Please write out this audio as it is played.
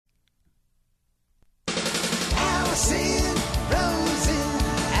Alison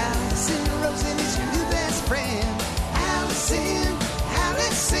Rosen is your new best friend. Alison,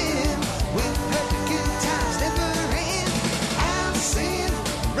 with her good times never end. Alison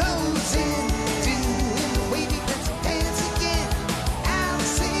Rosen, doing the wavy pencil dance again.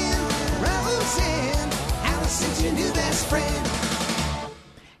 Alison's your new best friend.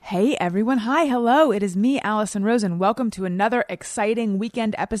 Hey everyone, hi, hello, it is me, Alison Rosen. Welcome to another exciting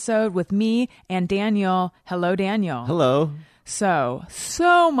weekend episode with me and Daniel. Hello, Daniel. Hello. So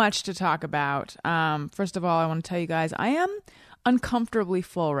much to talk about. First of all, I want to tell you guys, I am uncomfortably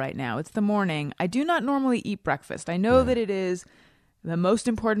full right now. It's the morning. I do not normally eat breakfast. I know that it is the most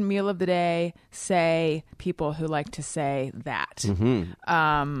important meal of the day, say people who like to say that.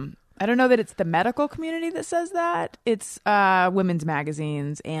 Mm-hmm. I don't know that it's the medical community that says that. It's women's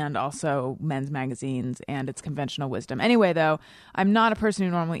magazines and also men's magazines, and it's conventional wisdom. Anyway, though, I'm not a person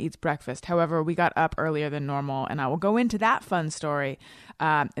who normally eats breakfast. However, we got up earlier than normal, and I will go into that fun story.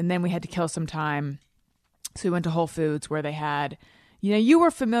 And then we had to kill some time. So we went to Whole Foods where they had, you were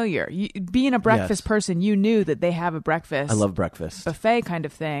familiar. Being a breakfast person, you knew that they have a breakfast. I love breakfast. Buffet kind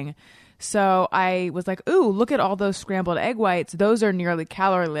of thing. So I was like, ooh, look at all those scrambled egg whites. Those are nearly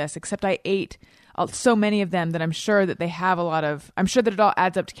calorieless, except I ate so many of them that I'm sure that they have I'm sure that it all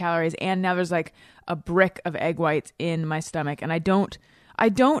adds up to calories. And now there's like a brick of egg whites in my stomach. And I don't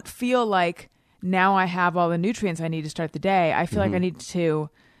feel like now I have all the nutrients I need to start the day. I feel like I need to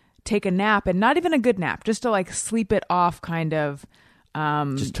take a nap, and not even a good nap, just to like sleep it off kind of.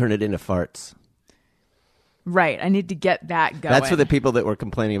 Just turn it into farts. Right. I need to get that going. That's for the people that were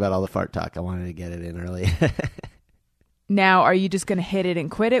complaining about all the fart talk. I wanted to get it in early. Now, are you just going to hit it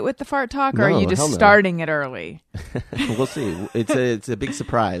and quit it with the fart talk, or are you just starting it early? We'll see. It's a big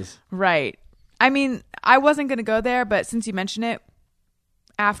surprise. Right. I mean, I wasn't going to go there, but since you mention it,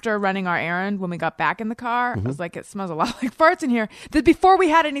 after running our errand, when we got back in the car, I was like, it smells a lot like farts in here. Before we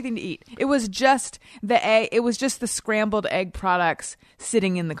had anything to eat, it was just the egg. It was just the scrambled egg products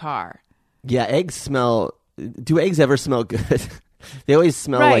sitting in the car. Yeah, eggs smell. Do eggs ever smell good? They always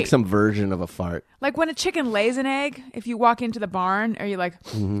smell like some version of a fart. Like when a chicken lays an egg, if you walk into the barn, are you like,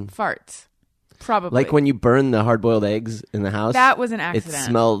 farts? Probably. Like when you burn the hard-boiled eggs in the house. That was an accident. It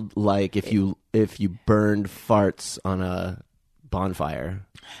smelled like if you burned farts on a bonfire.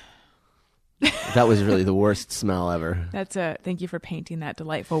 That was really the worst smell ever. Thank you for painting that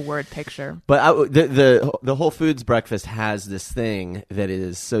delightful word picture. But the Whole Foods breakfast has this thing that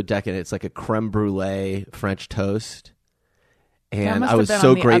is so decadent. It's like a creme brulee French toast. And I was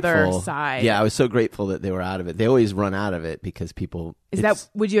so grateful. Yeah, I was so grateful that they were out of it. They always run out of it because people.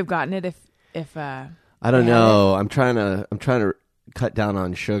 Would you have gotten it if I don't know. I'm trying to cut down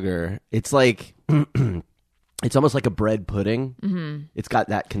on sugar. It's like it's almost like a bread pudding. Mm-hmm. It's got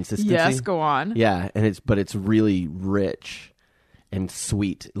that consistency. Yes, go on. Yeah, and it's really rich and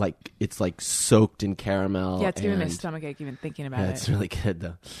sweet. Like it's like soaked in caramel. Yeah, it's giving me a stomach ache even thinking about it. It's really good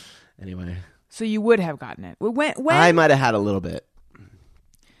though. Anyway, so you would have gotten it. When I might have had a little bit,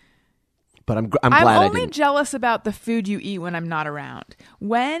 but I'm glad I didn't. I'm only jealous about the food you eat when I'm not around.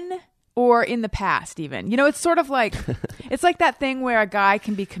 Or in the past, even. It's sort of like it's like that thing where a guy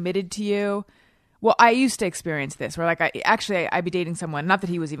can be committed to you. Well, I used to experience this where like I'd be dating someone, not that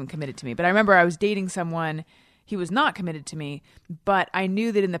he was even committed to me, but I remember I was dating someone, he was not committed to me, but I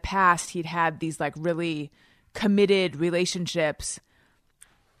knew that in the past he'd had these like really committed relationships,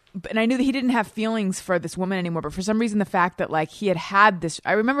 and I knew that he didn't have feelings for this woman anymore, but for some reason the fact that like he had this,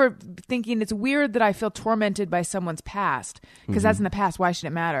 I remember thinking it's weird that I feel tormented by someone's past, because that's in the past, why should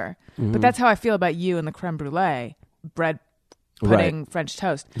it matter? But that's how I feel about you and the creme brulee bread pudding French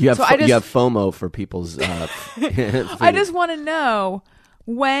toast. You have FOMO for people's I just want to know,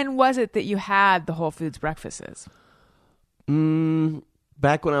 when was it that you had the Whole Foods breakfasts?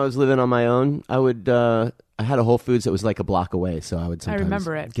 Back when I was living on my own, I had a Whole Foods that was like a block away, so I would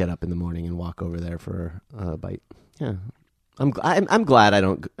sometimes get up in the morning and walk over there for a bite. Yeah, I'm glad I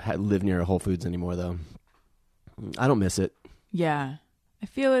don't live near a Whole Foods anymore, though. I don't miss it. Yeah, I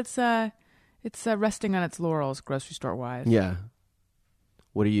feel it's resting on its laurels, grocery store wise. Yeah.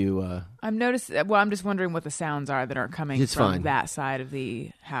 What are you? I'm just wondering what the sounds are that are coming from that side of the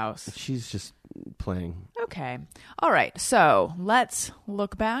house. She's just playing. Okay. All right. So let's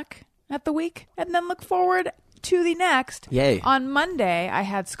look back at the week and then look forward to the next. Yay. On Monday, I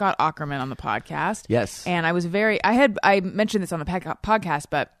had Scott Aukerman on the podcast. Yes. And I mentioned this on the podcast,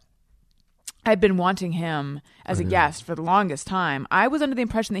 but I'd been wanting him as a guest for the longest time. I was under the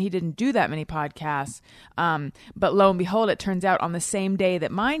impression that he didn't do that many podcasts. But lo and behold, it turns out on the same day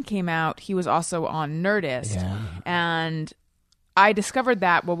that mine came out, he was also on Nerdist. Yeah. And I discovered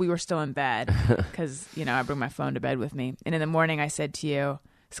that while we were still in bed because, I bring my phone to bed with me. And in the morning I said to you,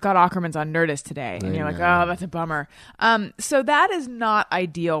 Scott Aukerman's on Nerdist today. And you're like, oh, that's a bummer. So that is not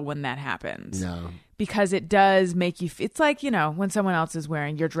ideal when that happens. No. Because it does make you, it's like, when someone else is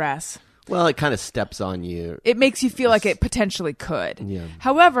wearing your dress. Well, it kind of steps on you. It makes you feel like it potentially could. Yeah.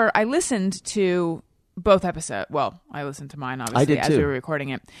 However, I listened to both episodes. Well, I listened to mine, obviously, I did as too. we were recording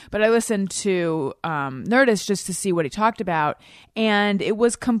it. But I listened to Nerdist just to see what he talked about. And it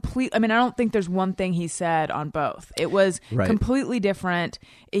was complete. I mean, I don't think there's one thing he said on both. It was completely different.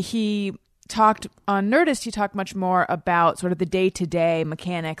 He talked on Nerdist, he talked much more about sort of the day-to-day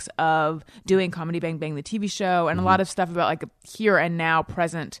mechanics of doing Comedy Bang Bang, the TV show, and a lot of stuff about like here and now,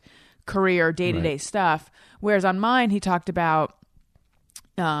 present career, day-to-day stuff. Whereas on mine, he talked about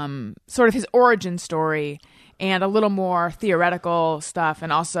sort of his origin story and a little more theoretical stuff,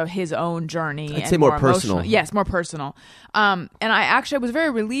 and also his own journey. I'd say more personal. Yes, more personal. And I was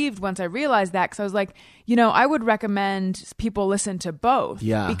very relieved once I realized that, because I was like, I would recommend people listen to both.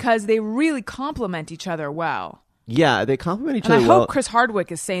 Yeah. Because they really complement each other well. Yeah, they complement each and other I well. hope Chris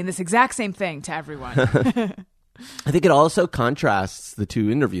Hardwick is saying this exact same thing to everyone. I think it also contrasts the two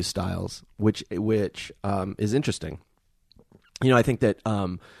interview styles, which is interesting. I think that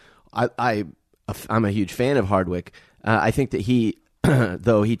I'm a huge fan of Hardwick. I think that he,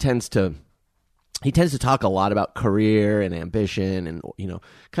 though he tends to talk a lot about career and ambition and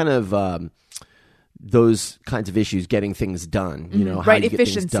kind of those kinds of issues, getting things done. How you efficiency, get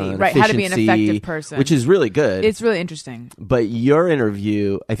things done, right? How to be an effective person, which is really good. It's really interesting. But your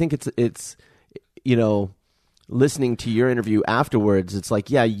interview, I think it's listening to your interview afterwards, it's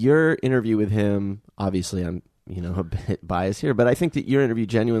like, yeah, your interview with him. Obviously, I'm a bit biased here, but I think that your interview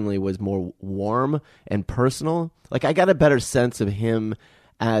genuinely was more warm and personal. Like, I got a better sense of him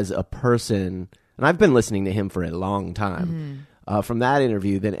as a person, and I've been listening to him for a long time, from that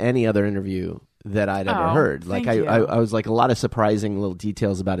interview than any other interview that I'd ever heard. Like, I was like, a lot of surprising little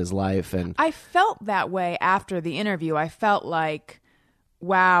details about his life. And I felt that way after the interview. I felt like,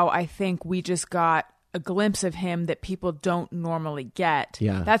 wow, I think we just got a glimpse of him that people don't normally get.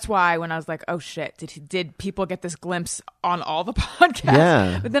 Yeah. That's why when I was like, oh shit, did people get this glimpse on all the podcasts?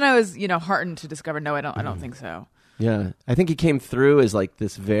 Yeah. But then I was, heartened to discover, no, I don't think so. Yeah. I think he came through as like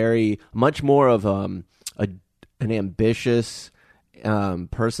this very much more of an ambitious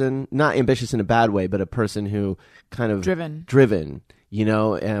person, not ambitious in a bad way, but a person who kind of driven,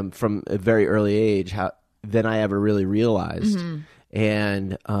 from a very early age, than I ever really realized.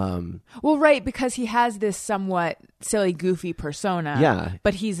 And right, because he has this somewhat silly, goofy persona. Yeah,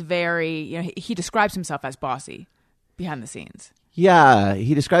 but he's very, he describes himself as bossy behind the scenes. Yeah,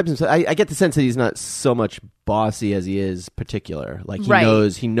 he describes himself. I get the sense that he's not so much bossy as he is particular. Like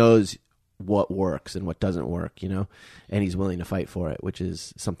he knows what works and what doesn't work, and he's willing to fight for it, which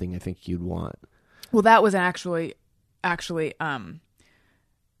is something I think you'd want. Well, that was actually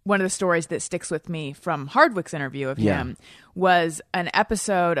one of the stories that sticks with me from Hardwick's interview of him was an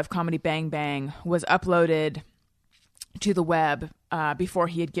episode of Comedy Bang Bang was uploaded to the web before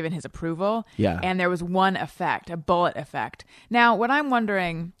he had given his approval. Yeah. And there was one effect, a bullet effect. Now, what I'm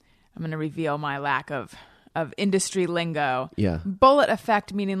wondering, I'm going to reveal my lack of industry lingo. Yeah. Bullet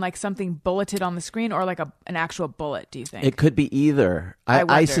effect meaning like something bulleted on the screen, or like an actual bullet, do you think? It could be either.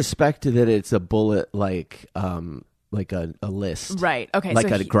 I suspect that it's a bullet like a list. Right. Okay. Like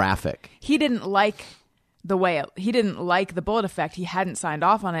so a graphic. He didn't like he didn't like the bullet effect. He hadn't signed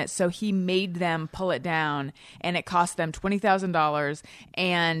off on it, so he made them pull it down, and it cost them $20,000.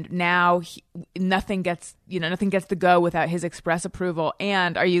 And now nothing gets to go without his express approval.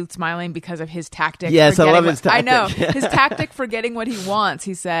 And are you smiling because of his tactic? Yes, I love his tactic. I know his tactic for getting what he wants.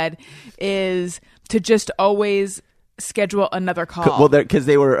 He said is to just always schedule another call. Well, because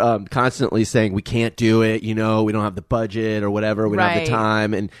they were constantly saying, we can't do it, we don't have the budget or whatever, we don't have the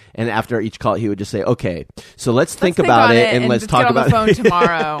time, and after each call he would just say, okay, so let's think about it and let's talk about it on the phone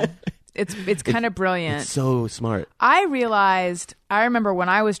tomorrow. It's kind of brilliant. It's so smart. I remember when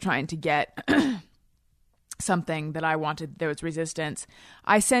I was trying to get something that I wanted, there was resistance,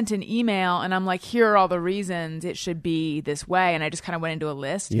 I sent an email and I'm like, here are all the reasons it should be this way, and I just kind of went into a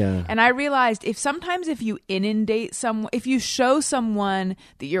list. Yeah. And I realized if you inundate someone, if you show someone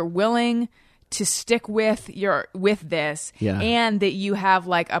that you're willing to stick with this, and that you have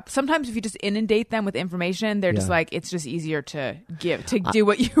sometimes if you just inundate them with information, they're just like, it's just easier to do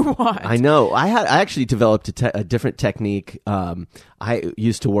what you want. I know. I actually developed a different technique. I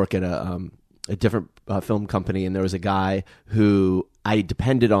used to work at a different film company, and there was a guy who I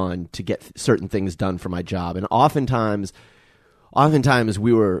depended on to get certain things done for my job, and oftentimes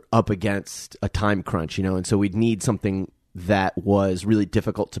we were up against a time crunch, and so we'd need something that was really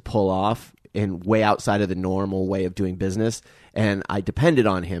difficult to pull off and way outside of the normal way of doing business. And I depended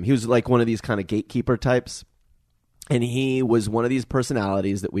on him. He was like one of these kind of gatekeeper types. And he was one of these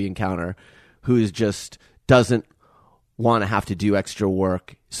personalities that we encounter who just doesn't want to have to do extra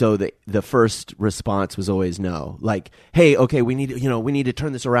work. So the first response was always no. Like, hey, okay, we need to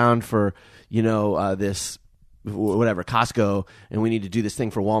turn this around for, this whatever, Costco, and we need to do this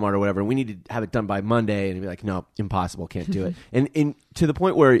thing for Walmart or whatever, and we need to have it done by Monday. And he'd be like, no, impossible, can't do it. and to the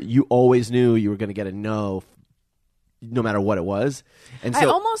point where you always knew you were going to get a no matter what it was. And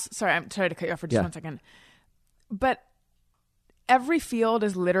so sorry, I'm sorry to cut you off for just 1 second. But every field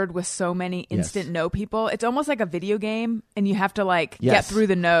is littered with so many instant no people. It's almost like a video game, and you have to get through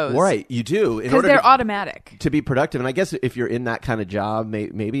the no's. Right, you do. Because they're automatic. To be productive. And I guess if you're in that kind of job,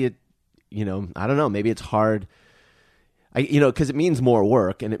 maybe it, I don't know, maybe it's hard. Because it means more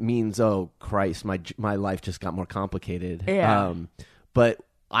work, and it means, oh Christ, my life just got more complicated. Yeah. But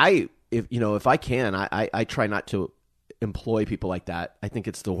if I can, I try not to employ people like that. I think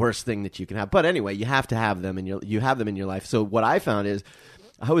it's the worst thing that you can have. But anyway, you have to have them, and you have them in your life. So what I found is,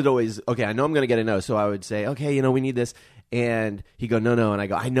 I would always, okay, I know I'm going to get a no, so I would say, okay, we need this, and he'd go, no, and I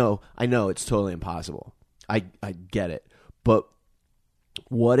go, I know, it's totally impossible. I get it, but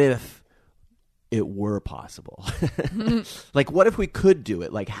what if it were possible? Like, what if we could do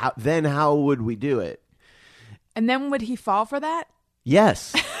it? Like, how would we do it? And then would he fall for that?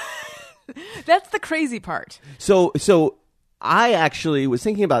 Yes. That's the crazy part. So I actually was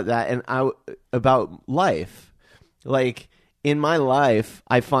thinking about that, and about life. Like, in my life,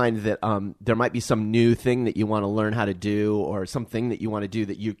 I find that there might be some new thing that you want to learn how to do, or something that you want to do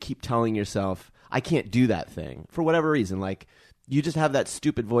that you keep telling yourself, I can't do that thing for whatever reason. Like, you just have that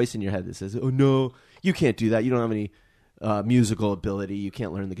stupid voice in your head that says, oh no, you can't do that. You don't have any musical ability. You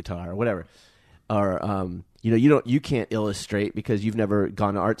can't learn the guitar or whatever. Or you can't illustrate because you've never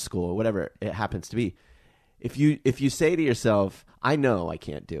gone to art school or whatever it happens to be. If you say to yourself, I know I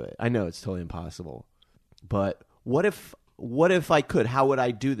can't do it. I know it's totally impossible. But what if I could? How would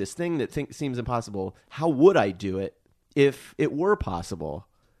I do this thing that seems impossible? How would I do it if it were possible?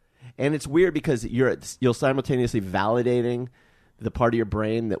 And it's weird because you're simultaneously validating the part of your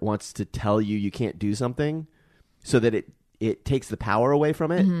brain that wants to tell you can't do something, so that it takes the power away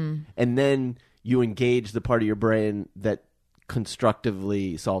from it. Mm-hmm. And then you engage the part of your brain that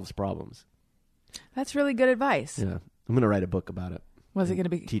constructively solves problems. That's really good advice. Yeah. I'm going to write a book about it. Was it going to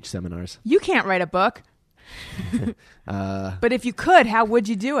be? Teach seminars. You can't write a book. But if you could, how would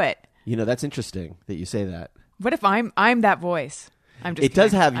you do it? That's interesting that you say that. What if I'm that voice? I'm just It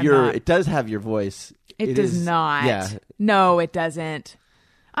does have your voice. It does not. Yeah. No, it doesn't.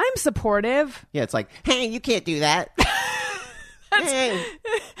 I'm supportive. Yeah, it's like, hey, you can't do that. Hey.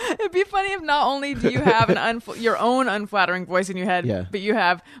 It'd be funny if not only do you have your own unflattering voice in your head, but you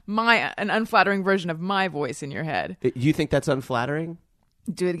have an unflattering version of my voice in your head. Do you think that's unflattering?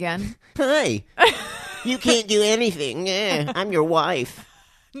 Do it again. Hey, you can't do anything. I'm your wife.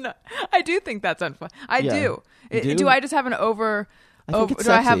 No, I do think that's unflattering. I do. Do. Do I just have an over? I think it's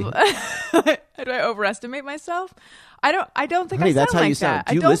sexy. Do I overestimate myself? I don't think I sound that's how like you sound. that.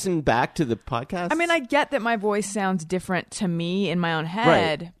 Do you listen back to the podcast? I mean, I get that my voice sounds different to me in my own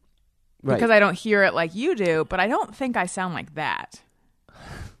head, right? Because I don't hear it like you do. But I don't think I sound like that.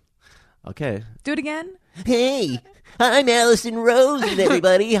 Okay, do it again. Hey, I'm Alison Rose, and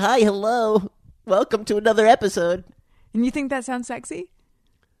everybody. Hi, hello, welcome to another episode. And you think that sounds sexy?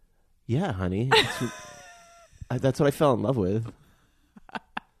 Yeah, honey. That's what I fell in love with.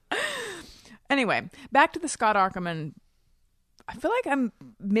 Anyway, back to the Scott Aukerman. I feel like I'm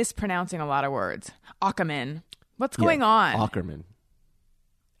mispronouncing a lot of words. Aukerman. What's going on? Aukerman.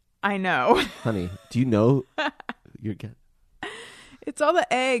 I know. Honey, do you know you're good? It's all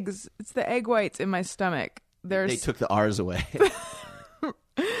the eggs. It's the egg whites in my stomach. They took the R's away.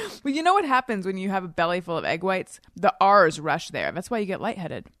 Well, you know what happens when you have a belly full of egg whites? The R's rush there. That's why you get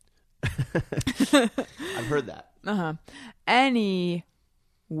lightheaded. I've heard that. Uh-huh. Anyway,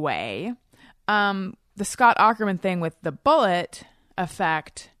 the Scott Aukerman thing with the bullet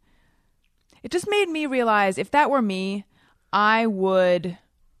effect, it just made me realize if that were me, I would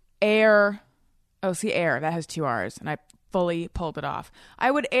err. Oh, see, err. That has 2 R's, and I fully pulled it off. I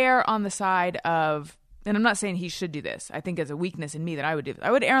would err on the side of, and I'm not saying he should do this. I think it's a weakness in me that I would do this.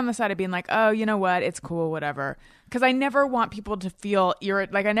 I would err on the side of being like, oh, you know what? It's cool, whatever. Because I never want people to feel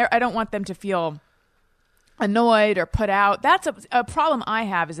I don't want them to feel annoyed or put out. That's a problem I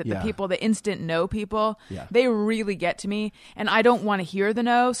have, is that the people, the instant no people, they really get to me, and I don't want to hear the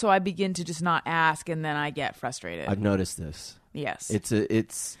no, so I begin to just not ask, and then I get frustrated. I've noticed this. Yes.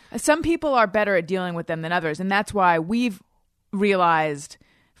 It's some people are better at dealing with them than others, and that's why we've realized,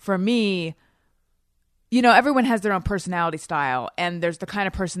 for me, everyone has their own personality style, and there's the kind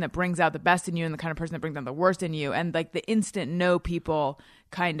of person that brings out the best in you and the kind of person that brings out the worst in you, and like the instant no people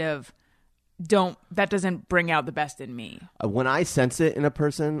kind of that doesn't bring out the best in me. When I sense it in a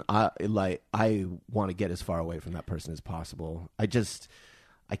person, I want to get as far away from that person as possible. I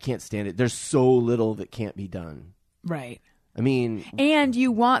can't stand it. There's so little that can't be done. Right. I mean, and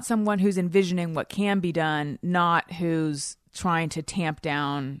you want someone who's envisioning what can be done, not who's trying to tamp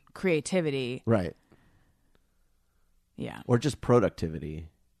down creativity. Right. Yeah. Or just productivity,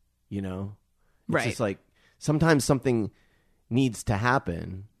 It's right. just like sometimes something needs to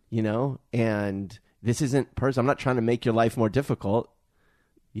happen, and this isn't I'm not trying to make your life more difficult.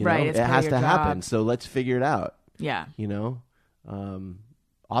 Right. It has to happen. So let's figure it out. Yeah.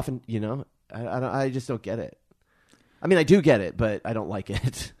 Often, I just don't get it. I mean, I do get it, but I don't like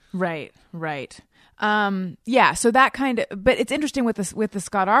it. Right. Yeah. So that kind of, but it's interesting with the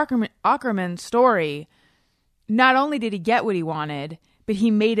Scott Aukerman story. Not only did he get what he wanted, but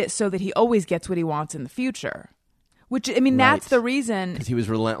he made it so that he always gets what he wants in the future. Which, I mean, that's the reason. Because he was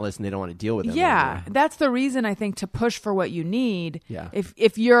relentless and they don't want to deal with him. Yeah. anymore. That's the reason, I think, to push for what you need. Yeah.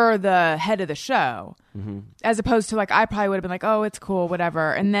 If you're the head of the show, as opposed to like, I probably would have been like, oh, it's cool,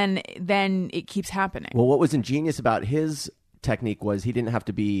 whatever. And then it keeps happening. Well, what was ingenious about his technique was he didn't have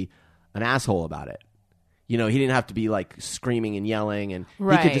to be an asshole about it. He didn't have to be like screaming and yelling, and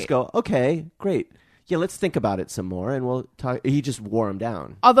he could just go, okay, great. Yeah, let's think about it some more, and we'll talk. He just wore him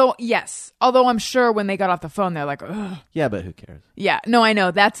down. Although I'm sure when they got off the phone, they're like, ugh. Yeah, but who cares? Yeah, no, I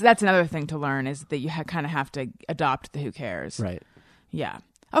know. That's another thing to learn, is that you kind of have to adopt the who cares. Right. Yeah.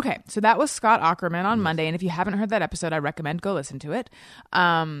 Okay, so that was Scott Aukerman on Monday, and if you haven't heard that episode, I recommend go listen to it.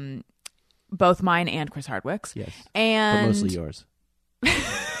 Both mine and Chris Hardwick's. Yes, and but mostly yours.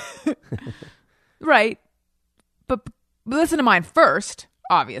 Right, but listen to mine first.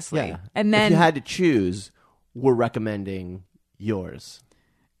 Obviously. Yeah. And then if you had to choose, we're recommending yours.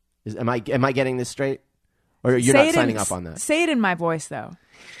 Am I getting this straight? Or you're not signing up on that? Say it in my voice, though.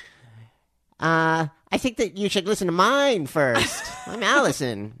 I think that you should listen to mine first. I'm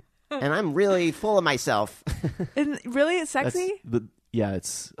Alison, and I'm really full of myself. Really? It's sexy?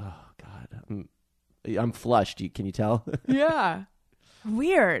 It's... Oh, God. I'm flushed. Can you tell? Yeah.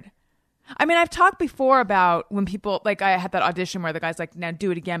 Weird. I mean, I've talked before about when people, like, I had that audition where the guy's like, now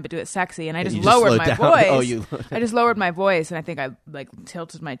do it again, but do it sexy. And I just lowered my voice. I just lowered my voice, and I think I, like,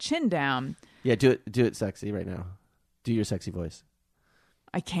 tilted my chin down. Yeah, do it sexy right now. Do your sexy voice.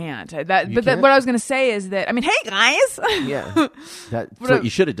 I can't. What I was going to say is that, I mean, hey, guys. Yeah. That's what you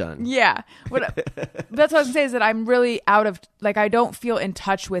should have done. Yeah. That's what I was going to say is that I'm really out of, like, I don't feel in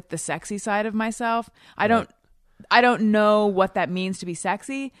touch with the sexy side of myself. I don't know what that means to be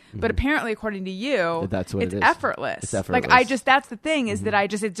sexy, but apparently, according to you, that's what it's it is. Effortless. It's effortless. Like, that's the thing is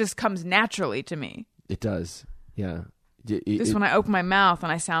that it just comes naturally to me. It does. Yeah. When I open my mouth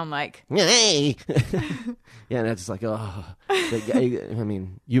and I sound like, hey. Yeah, and it's like, oh. I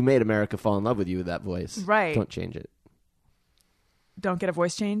mean, you made America fall in love with you with that voice. Right. Don't change it. Don't get a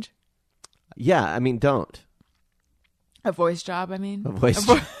voice change? Yeah, I mean, don't. A voice job, I mean? A voice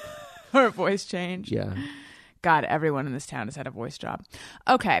or a voice change. Yeah. God, everyone in this town has had a voice job.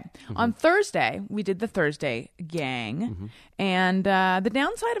 Okay. On Thursday, we did the Thursday Gang. And the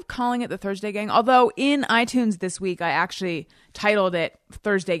downside of calling it the Thursday Gang, although in iTunes this week, I actually titled it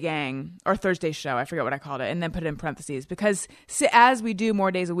Thursday Gang or Thursday Show. I forget what I called it. And then put it in parentheses. Because as we do more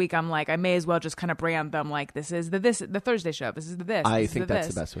days a week, I'm like, I may as well just kind of brand them like this is the Thursday Show. This is the this. I think that's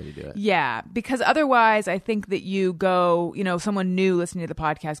the best way to do it. Yeah. Because otherwise, I think that you go, someone new listening to the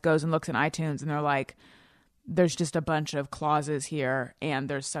podcast goes and looks in iTunes and they're like, there's just a bunch of clauses here and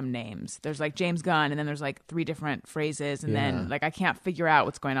there's some names. There's like James Gunn and then there's like 3 different phrases and then like I can't figure out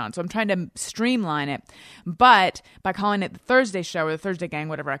what's going on. So I'm trying to streamline it. But by calling it the Thursday Show or the Thursday Gang,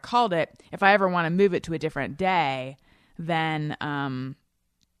 whatever I called it, if I ever want to move it to a different day, then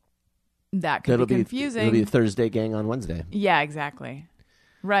that could be confusing. It'll be the Thursday Gang on Wednesday. Yeah, exactly.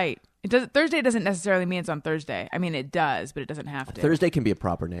 Right. Thursday doesn't necessarily mean it's on Thursday. I mean, it does, but it doesn't have to. Thursday can be a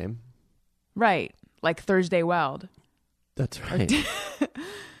proper name. Right. Like Thursday Weld. That's right.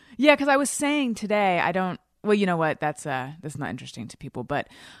 Yeah, because I was saying today, well, you know what? That's not interesting to people, but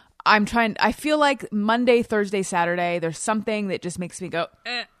I feel like Monday, Thursday, Saturday, there's something that just makes me go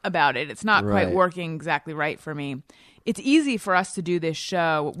about it. It's not quite working exactly right for me. It's easy for us to do this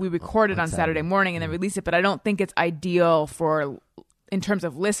show. We record it on Saturday morning and then release it, but I don't think it's ideal in terms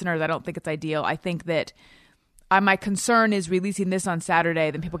of listeners. I don't think it's ideal. I think that my concern is releasing this on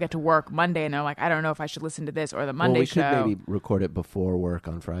Saturday, then people get to work Monday and they're like, I don't know if I should listen to this or the Monday show. Well, we could maybe record it before work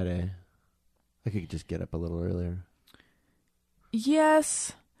on Friday. I could just get up a little earlier.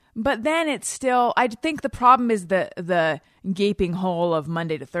 Yes, but then it's still, I think the problem is the gaping hole of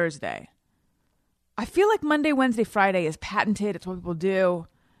Monday to Thursday. I feel like Monday, Wednesday, Friday is patented. It's what people do.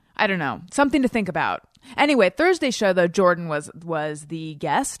 I don't know. Something to think about. Anyway, Thursday show, though, Jordan was the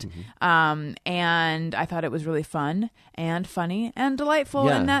guest. Mm-hmm. And I thought it was really fun and funny and delightful.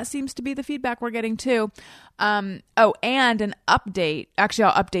 Yeah. And that seems to be the feedback we're getting, too. And an update. Actually,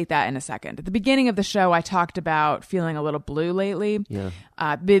 I'll update that in a second. At the beginning of the show, I talked about feeling a little blue lately. Yeah.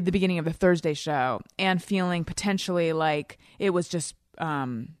 The beginning of the Thursday show. And feeling potentially like it was just...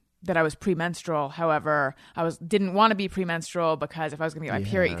 that I was premenstrual. However, didn't want to be premenstrual because if I was going to get my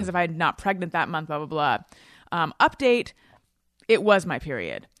period, because if I'm not pregnant that month, blah, blah, blah. Update, it was my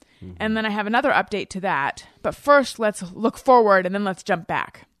period. Mm-hmm. And then I have another update to that. But first, let's look forward and then let's jump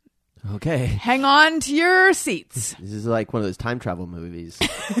back. Okay. Hang on to your seats. This is like one of those time travel movies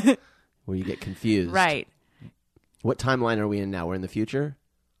where you get confused. Right. What timeline are we in now? We're in the future?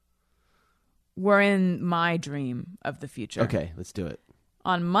 We're in my dream of the future. Okay, let's do it.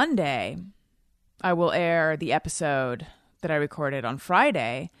 On Monday, I will air the episode that I recorded on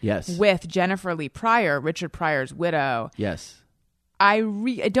Friday. Yes. With Jennifer Lee Pryor, Richard Pryor's widow. Yes. I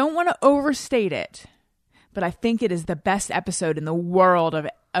don't want to overstate it, but I think it is the best episode in the world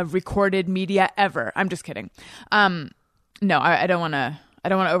of recorded media ever. I'm just kidding. No, I don't want to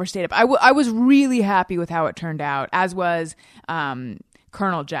overstate it. But I was really happy with how it turned out, as was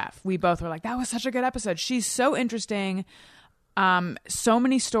Colonel Jeff. We both were like, that was such a good episode. She's so interesting. So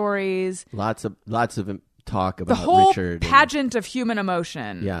many stories. Lots of talk about the whole Richard pageant of human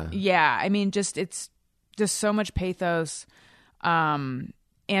emotion. Yeah. I mean, it's just so much pathos, and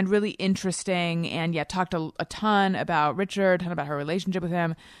really interesting. And talked a ton about Richard, a ton about her relationship with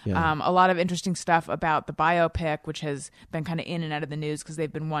him. Yeah. A lot of interesting stuff about the biopic, which has been kind of in and out of the news because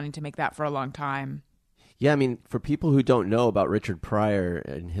they've been wanting to make that for a long time. Yeah, I mean, for people who don't know about Richard Pryor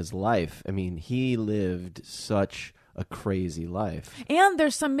and his life, I mean, he lived such a crazy life. And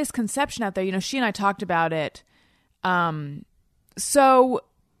there's some misconception out there. You know, she and I talked about it. So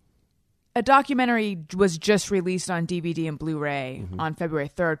a documentary was just released on DVD and Blu-ray on February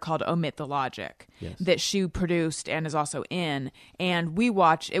 3rd called Omit the Logic, that she produced and is also in. And we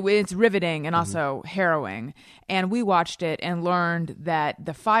watched it. It's riveting and also harrowing. And we watched it and learned that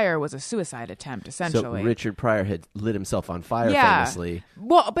the fire was a suicide attempt, essentially. So Richard Pryor had lit himself on fire famously.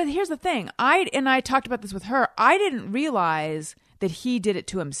 Well, but here's the thing. I talked about this with her. I didn't realize that he did it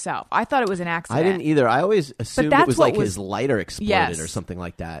to himself. I thought it was an accident. I didn't either. I always assumed it was like his lighter exploded or something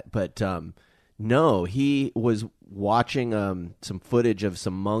like that. But no, he was watching some footage of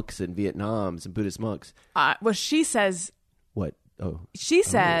some monks in Vietnam, some Buddhist monks. Well, she says... What? Oh. She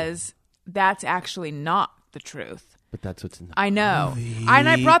says that's actually not the truth. But that's what's in the I know. And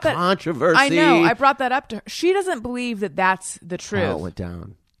I brought that... Controversy. I know. I brought that up to her. She doesn't believe that that's the truth. How it went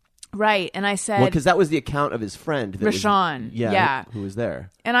down. Right. And I said... Well, because that was the account of his friend. Rashawn. Who was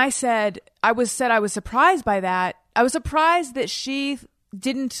there. And I said I was surprised by that. I was surprised that she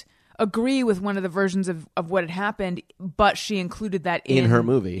didn't agree with one of the versions of what had happened, but she included that in her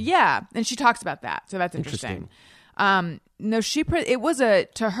movie. Yeah. And she talks about that. So that's interesting. No, it was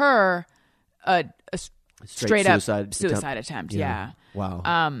to her a straight up suicide attempt. Yeah.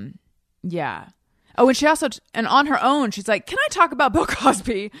 Wow. Yeah. Oh, and she also, and on her own, she's like, can I talk about Bill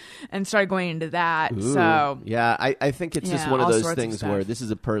Cosby? And started going into that. Ooh. So yeah, I think it's just one of those things where this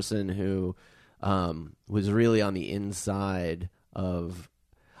is a person who was really on the inside of,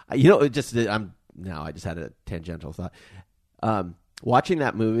 I just had a tangential thought. Watching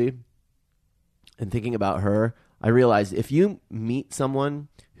that movie and thinking about her, I realized if you meet someone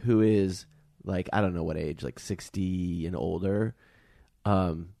who is like, I don't know what age, like 60 and older,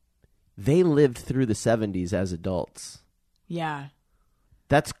 they lived through the 70s as adults. Yeah.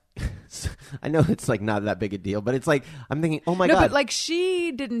 That's, I know it's like not that big a deal, but it's like, I'm thinking, oh my God. No, but like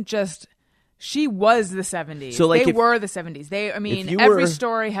she was the 70s. So like they were the 70s. Every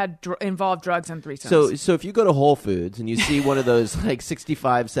story had involved drugs and threesomes. So if you go to Whole Foods and you see one of those like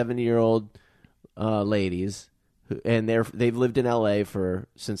 65, 70-year-old ladies, and they've lived in LA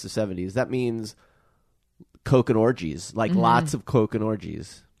since the 70s, that means coke and orgies, like lots of coke and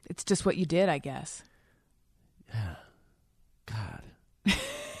orgies. It's just what you did, I guess. Yeah. God.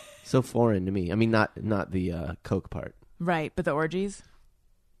 So foreign to me. I mean, not the coke part. Right, but the orgies?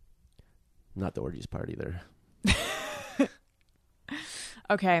 Not the orgies part either.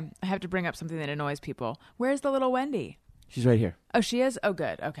 Okay, I have to bring up something that annoys people. Where's the little Wendy? She's right here. Oh, she is? Oh,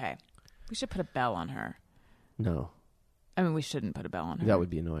 good. Okay. We should put a bell on her. No. I mean, we shouldn't put a bell on her. That would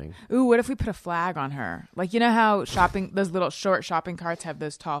be annoying. Ooh, what if we put a flag on her? Like, you know how those little short shopping carts have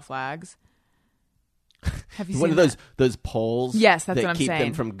those tall flags? Have you seen one of those poles? Yes, that's that what I'm keep saying.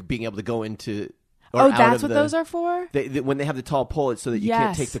 them from being able to go into. That's what those are for? When they have the tall pole, it's so that you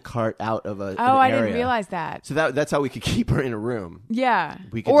can't take the cart out of an I area. didn't realize that. So that's how we could keep her in a room. Yeah.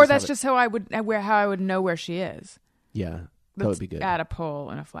 Or that's just how I would know where she is. Yeah, that would be good. Add a pole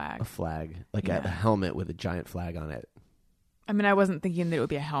and a flag. A flag, like a helmet with a giant flag on it. I mean, I wasn't thinking that it would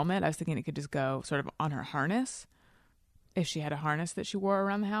be a helmet. I was thinking it could just go sort of on her harness, if she had a harness that she wore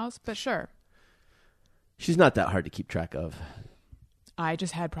around the house. But sure. She's not that hard to keep track of. I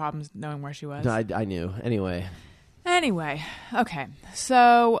just had problems knowing where she was. No, I knew. Anyway, okay.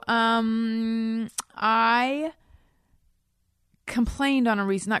 So I complained on a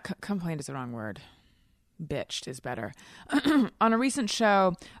recent... Not complained is the wrong word. Bitched is better. On a recent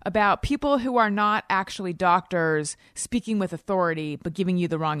show about people who are not actually doctors speaking with authority but giving you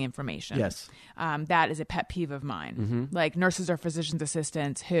the wrong information. Yes. That is a pet peeve of mine. Mm-hmm. Like nurses or physician's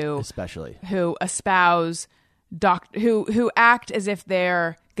assistants who espouse who act as if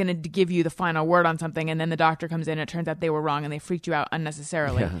they're going to give you the final word on something, and then the doctor comes in and it turns out they were wrong and they freaked you out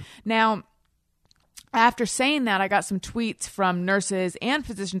unnecessarily. Yeah. Now, after saying that, I got some tweets from nurses and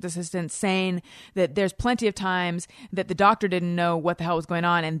physician's assistants saying that there's plenty of times that the doctor didn't know what the hell was going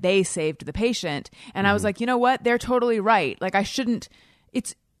on and they saved the patient. And I was like, you know what? They're totally right. Like I shouldn't,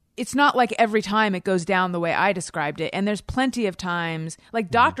 it's not like every time it goes down the way I described it. And there's plenty of times,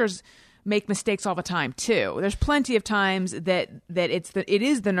 like doctors make mistakes all the time too. There's plenty of times that it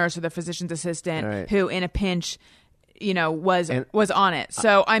is the nurse or the physician's assistant who in a pinch was on it.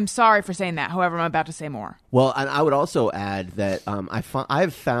 So I'm sorry for saying that. However, I'm about to say more. Well, and I would also add that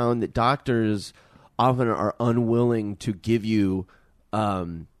I've found that doctors often are unwilling to give you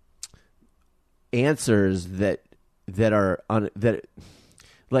answers that are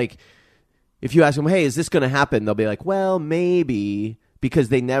like if you ask them, hey, is this going to happen? They'll be like, well, maybe. Because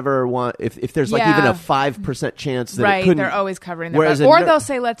they never want if there's like even a 5% chance that it couldn't. They're always covering their butt. Or they'll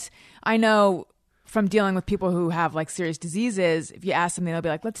say, I know from dealing with people who have like serious diseases, if you ask them, they'll be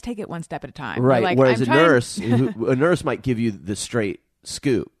like, let's take it one step at a time. Right. Like, whereas a nurse might give you the straight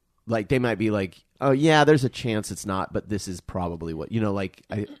scoop. Like they might be like, oh yeah, there's a chance it's not, but this is probably what,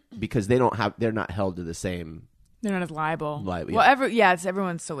 because they're not held to the same. They're not as liable. Yeah. Well,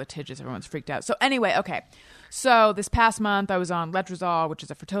 everyone's so litigious. Everyone's freaked out. So anyway, okay. So this past month I was on letrozole, which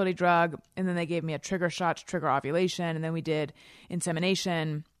is a fertility drug. And then they gave me a trigger shot to trigger ovulation. And then we did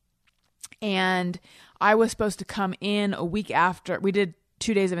insemination. And I was supposed to come in a week after. We did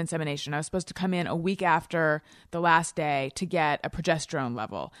 2 days of insemination. I was supposed to come in a week after the last day to get a progesterone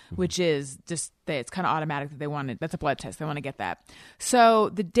level, which is just, it's kind of automatic that they wanted, that's a blood test. They want to get that. So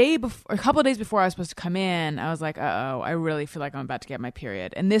the day before, a couple of days before I was supposed to come in, I was like, I really feel like I'm about to get my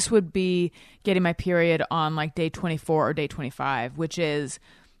period. And this would be getting my period on like day 24 or day 25, which is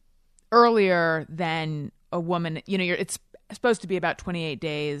earlier than a woman, it's supposed to be about 28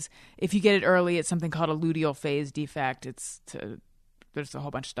 days. If you get it early, it's something called a luteal phase defect. There's a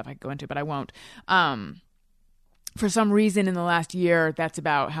whole bunch of stuff I could go into, but I won't. For some reason in the last year, that's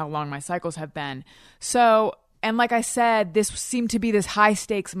about how long my cycles have been. So, and like I said, this seemed to be this high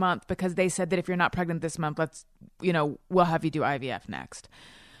stakes month because they said that if you're not pregnant this month, we'll have you do IVF next.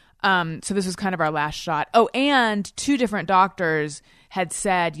 So this was kind of our last shot. Oh, and 2 different doctors had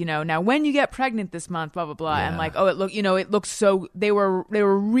said, now when you get pregnant this month, blah, blah, blah. Yeah. And like, it looks so, they were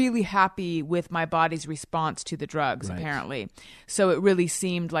really happy with my body's response to the drugs, apparently. So it really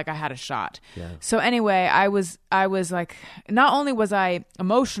seemed like I had a shot. Yeah. So anyway, I was like, not only was I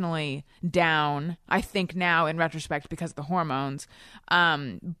emotionally down, I think now in retrospect because of the hormones,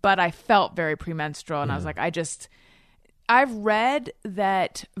 but I felt very premenstrual and I was like, I've read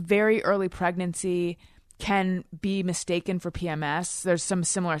that very early pregnancy can be mistaken for PMS. There's some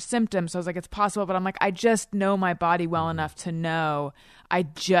similar symptoms. So I was like, it's possible, but I'm like, I just know my body well enough to know. I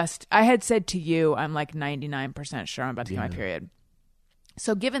had said to you, I'm like 99% sure I'm about to get my period.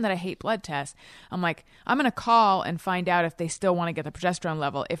 So given that I hate blood tests, I'm like, I'm going to call and find out if they still want to get the progesterone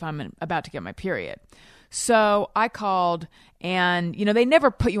level if I'm about to get my period. So I called and, they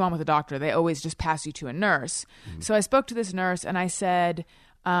never put you on with a doctor. They always just pass you to a nurse. Mm-hmm. So I spoke to this nurse and I said,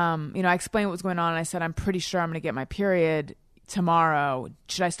 I explained what was going on. And I said, I'm pretty sure I'm going to get my period tomorrow.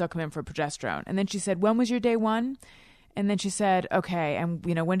 Should I still come in for progesterone? And then she said, when was your day 1? And then she said, okay. And,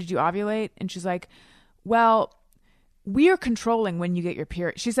 when did you ovulate? And she's like, well, we are controlling when you get your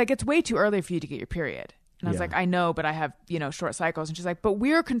period. She's like, it's way too early for you to get your period. And I was like, I know, but I have, short cycles. And she's like, but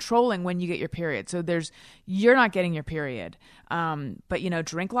we're controlling when you get your period. So you're not getting your period. But,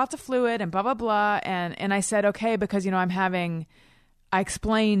 drink lots of fluid and blah, blah, blah. And I said, okay, because, I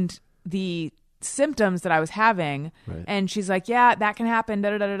explained the symptoms that I was having. Right. And she's like, yeah, that can happen.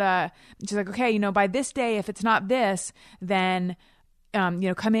 Da, da, da, da, da. And she's like, okay, by this day, if it's not this, then,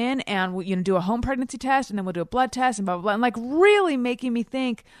 come in and we'll, do a home pregnancy test, and then we'll do a blood test and blah, blah, blah. And like really making me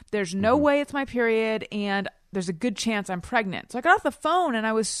think there's no way it's my period and there's a good chance I'm pregnant. So I got off the phone and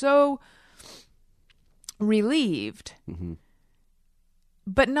I was so relieved,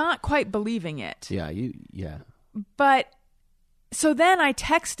 but not quite believing it. Yeah. But so then I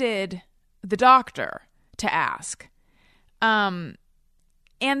texted the doctor to ask. And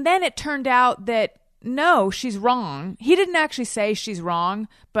then it turned out that no, she's wrong. He didn't actually say she's wrong,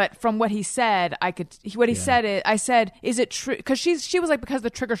 but from what he said, said, I said, is it true? Because she was like, because the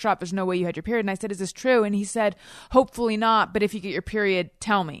trigger shot, there's no way you had your period. And I said, is this true? And he said, hopefully not. But if you get your period,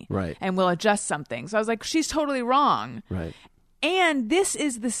 tell me. Right. And we'll adjust something. So I was like, she's totally wrong. Right. And this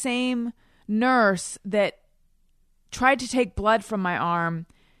is the same nurse that tried to take blood from my arm,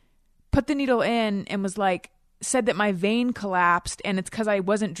 put the needle in, and was like, said that my vein collapsed, and it's because I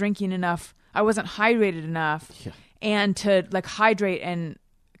wasn't drinking enough. I wasn't hydrated enough, and to like hydrate and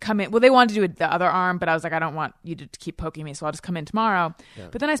come in. Well, they wanted to do it the other arm, but I was like, I don't want you to keep poking me, so I'll just come in tomorrow. Yeah.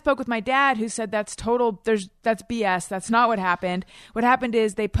 But then I spoke with my dad, who said that's that's BS. That's not what happened. What happened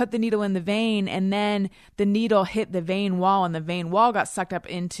is they put the needle in the vein, and then the needle hit the vein wall, and the vein wall got sucked up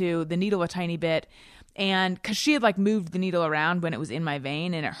into the needle a tiny bit. And because she had like moved the needle around when it was in my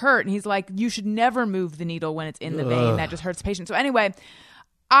vein and it hurt. And he's like, you should never move the needle when it's in the vein. That just hurts the patient. So anyway,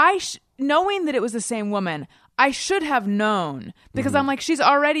 knowing that it was the same woman, I should have known, because I'm like, she's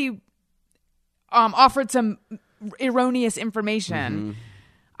already offered some erroneous information.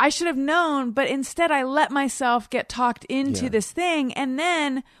 I should have known, but instead I let myself get talked into this thing. And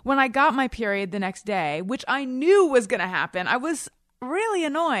then when I got my period the next day, which I knew was going to happen, I was really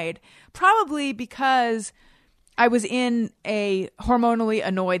annoyed, probably because I was in a hormonally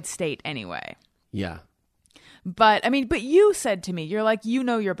annoyed state anyway. Yeah. But you said to me, you're like,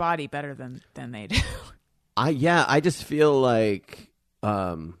 your body better than they do. I just feel like,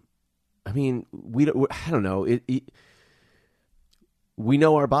 I don't know. We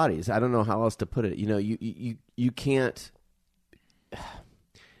know our bodies. I don't know how else to put it. You can't,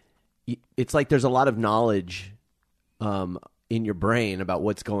 it's like there's a lot of knowledge, in your brain about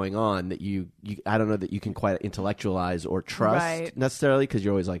what's going on that you I don't know that you can quite intellectualize or trust necessarily, because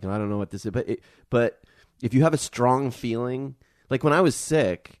you're always like, I don't know what this is. But if you have a strong feeling, like when I was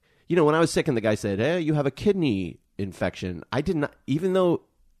sick, when I was sick and the guy said, hey, you have a kidney infection, I did not, even though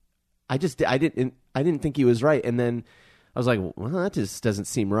I didn't think he was right. And then I was like, well, that just doesn't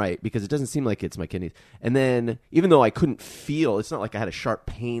seem right, because it doesn't seem like it's my kidneys. And then even though I couldn't feel, it's not like I had a sharp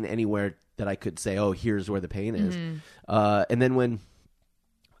pain anywhere that I could say, oh, here's where the pain is. And then when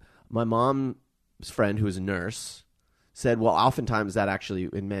my mom's friend, who was a nurse, said, well, oftentimes that actually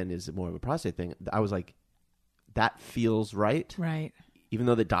in men is more of a prostate thing, I was like, that feels right. Right. Even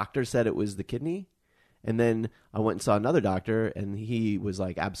though the doctor said it was the kidney. And then I went and saw another doctor, and he was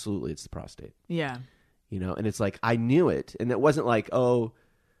like, absolutely, it's the prostate. Yeah. And it's like, I knew it. And it wasn't like, oh,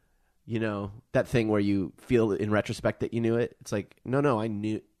 that thing where you feel in retrospect that you knew it. It's like, no, I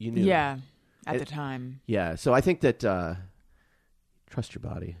knew, you knew. Yeah. At the time. Yeah. So I think that, trust your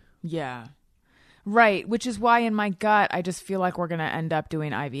body. Yeah. Right. Which is why in my gut, I just feel like we're going to end up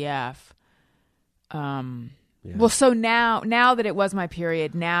doing IVF. Well, so now that it was my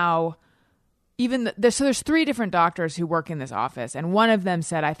period, now there's 3 different doctors who work in this office, and one of them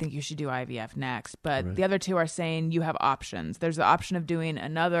said, I think you should do IVF next. But the other 2 are saying you have options. There's the option of doing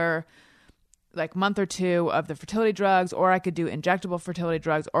another like month or 2 of the fertility drugs, or I could do injectable fertility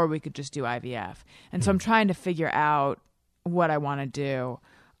drugs, or we could just do IVF. And so I'm trying to figure out what I want to do.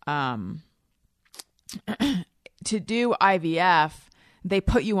 To do IVF, they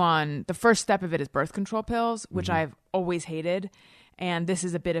put you on, the first step of it is birth control pills, which I've always hated. And this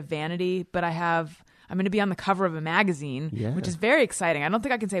is a bit of vanity, but I'm going to be on the cover of a magazine, which is very exciting. I don't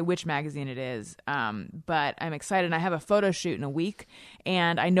think I can say which magazine it is, but I'm excited. And I have a photo shoot in a week,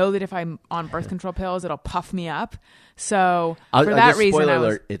 and I know that if I'm on birth control pills, it'll puff me up. So for that reason, spoiler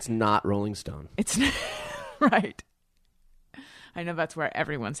alert, it's not Rolling Stone. It's not, right. I know that's where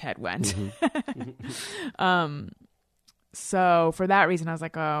everyone's head went. So for that reason, I was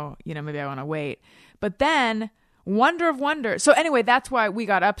like, oh, maybe I want to wait. But then, wonder of wonders. So anyway, that's why we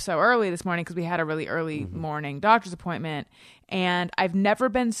got up so early this morning, because we had a really early morning doctor's appointment. And I've never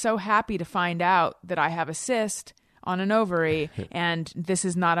been so happy to find out that I have a cyst on an ovary, and this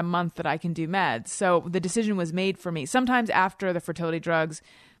is not a month that I can do meds. So the decision was made for me. Sometimes after the fertility drugs,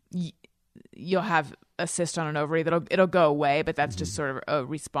 you'll have a cyst on an ovary it'll go away, but that's just sort of a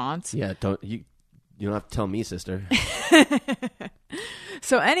response. Yeah, you don't have to tell me, sister.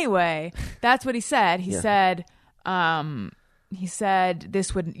 So anyway, that's what he said. He said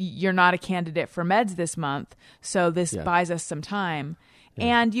you're not a candidate for meds this month, so this buys us some time.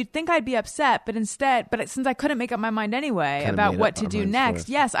 Yeah. And you'd think I'd be upset, but since I couldn't make up my mind anyway about what to do next,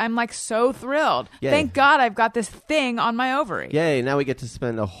 yes, I'm like so thrilled. Yay. Thank God I've got this thing on my ovary. Yay, now we get to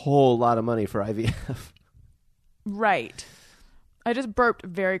spend a whole lot of money for IVF. Right. I just burped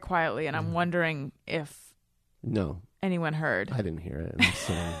very quietly, and I'm wondering if anyone heard. I didn't hear it. I'm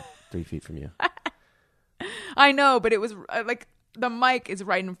sitting 3 feet from you. I know, but it was like the mic is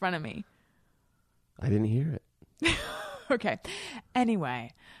right in front of me. I didn't hear it. Okay.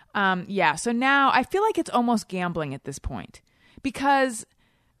 Anyway, so now I feel like it's almost gambling at this point, because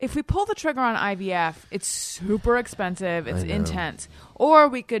if we pull the trigger on IVF, it's super expensive, it's intense. Or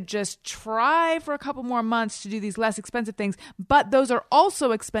we could just try for a couple more months to do these less expensive things, but those are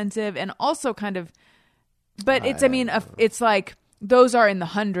also expensive and also kind of, but it's like those are in the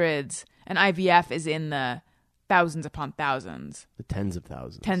hundreds and IVF is in the thousands upon thousands. The tens of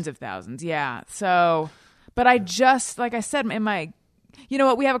thousands. Tens of thousands, yeah. So... But I just, like I said, you know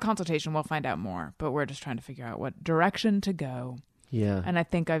what, we have a consultation, we'll find out more, but we're just trying to figure out what direction to go. Yeah. And I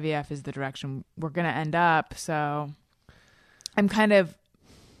think IVF is the direction we're going to end up, so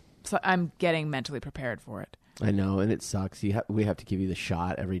I'm getting mentally prepared for it. I know, and it sucks. We have to give you the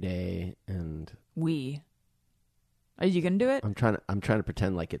shot every day, and... Are you going to do it? I'm trying to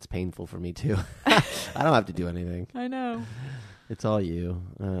pretend like it's painful for me, too. I don't have to do anything. I know. It's all you.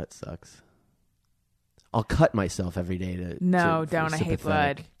 It sucks. I'll cut myself every day don't. I hate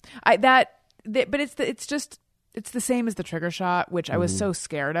blood. But it's the same as the trigger shot, which I was so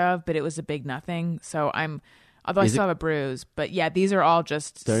scared of, but it was a big nothing. So although I still have a bruise, but yeah, these are all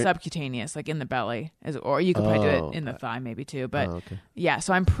just subcutaneous, like in the belly, or you could probably do it in the thigh maybe too. But yeah,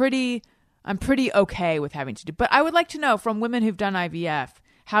 so I'm pretty okay with having to do. But I would like to know from women who've done IVF,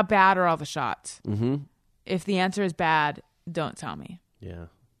 how bad are all the shots? Mm-hmm. If the answer is bad, don't tell me. Yeah.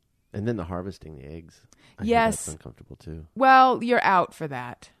 And then the harvesting the eggs. I think that's uncomfortable too. Well, you're out for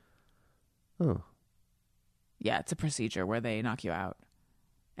that. Oh. Yeah, it's a procedure where they knock you out.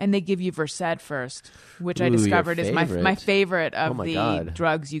 And they give you Versed first, which I discovered is my favorite of the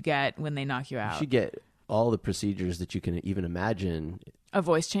drugs you get when they knock you out. You should get all the procedures that you can even imagine. A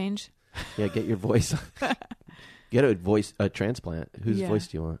voice change? Yeah, get your voice. Get a transplant. Whose voice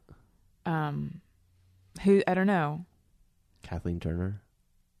do you want? I don't know. Kathleen Turner.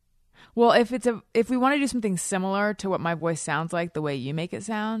 Well, if we want to do something similar to what my voice sounds like, the way you make it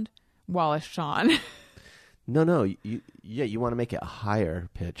sound, Wallace Shawn. No, you want to make it higher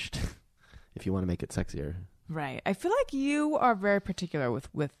pitched if you want to make it sexier. Right. I feel like you are very particular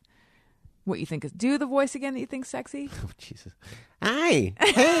with what you think is. Do the voice again that you think sexy? Oh, Jesus. Hi.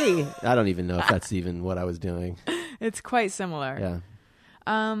 Hey. I don't even know if that's even what I was doing. It's quite similar.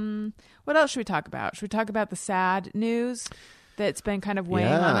 Yeah. What else should we talk about? Should we talk about the sad news that's been kind of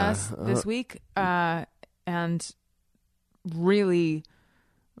weighing on us this week, and really,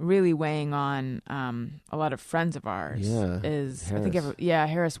 really weighing on a lot of friends of ours? Harris.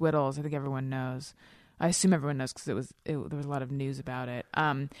 Harris Whittles. I think everyone knows. I assume everyone knows because there was a lot of news about it.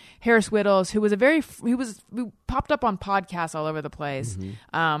 Harris Whittles, who popped up on podcasts all over the place.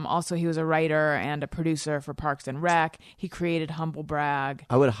 Mm-hmm. Also, he was a writer and a producer for Parks and Rec. He created Humble Brag.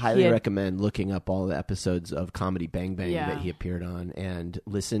 I would highly recommend looking up all the episodes of Comedy Bang Bang that he appeared on and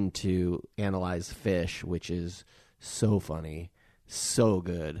listen to Analyze Fish, which is so funny, so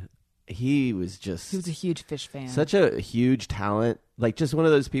good. He was a huge Fish fan. Such a huge talent. Like, just one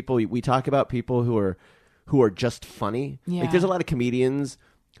of those people. We talk about people who are just funny. Yeah. Like, there's a lot of comedians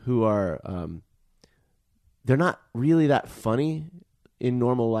who are they're not really that funny in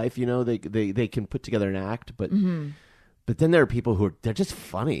normal life. You know, they can put together an act, but but then there are people they're just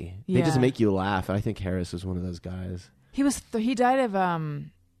funny. They just make you laugh. And I think Harris was one of those guys. He was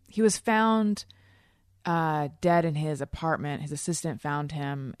found dead in his apartment. His assistant found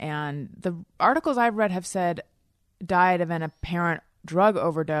him, and the articles I've read have said died of an apparent drug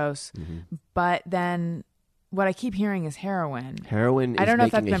overdose. Mm-hmm. But then what I keep hearing is heroin. Heroin is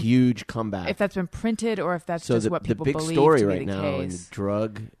making a huge comeback. If that's been printed or if that's just what people believe to be the case. The big story right now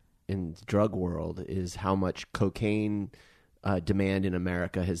in the drug world is how much cocaine demand in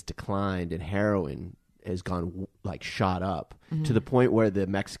America has declined, and heroin has gone shot up to the point where the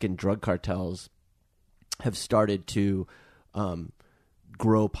Mexican drug cartels have started to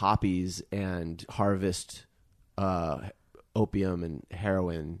grow poppies and harvest opium and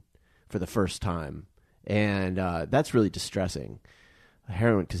heroin for the first time, and that's really distressing.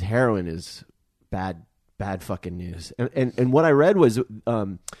 Because heroin is bad fucking news. And what I read was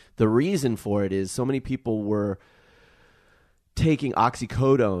the reason for it is so many people were taking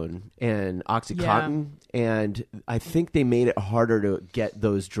oxycodone and Oxycontin, and I think they made it harder to get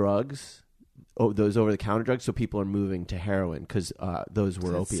those drugs, those over-the-counter drugs, so people are moving to heroin because those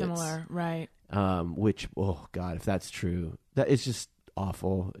were opiates. Similar, right? Which, oh God, if that's true, that is just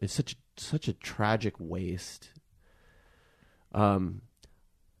awful. It's such a tragic waste.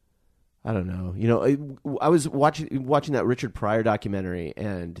 I don't know. You know, I was watching that Richard Pryor documentary,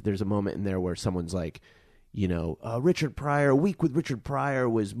 and there's a moment in there where someone's like, you know, a week with Richard Pryor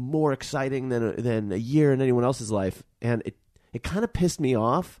was more exciting than a year in anyone else's life, and it kind of pissed me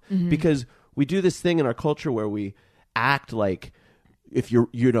off because we do this thing in our culture where we act like if you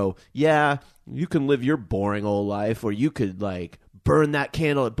can live your boring old life, or you could like burn that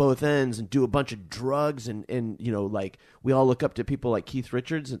candle at both ends and do a bunch of drugs, and you know, like we all look up to people like Keith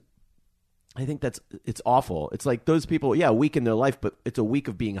Richards. I think it's awful. It's like those people, a week in their life, but it's a week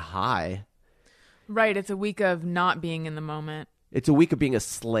of being high. Right. It's a week of not being in the moment. It's a week of being a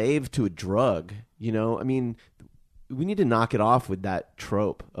slave to a drug. You know, I mean, we need to knock it off with that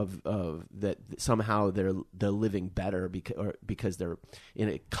trope of that somehow they're living better because they're in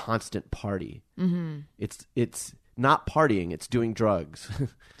a constant party. Mm-hmm. It's not partying. It's doing drugs.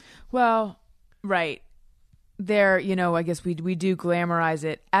 Well, right. There, you know, I guess we do glamorize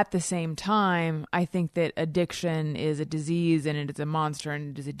it. At the same time, I think that addiction is a disease, and it is a monster,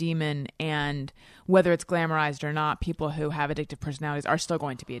 and it is a demon. And whether it's glamorized or not, people who have addictive personalities are still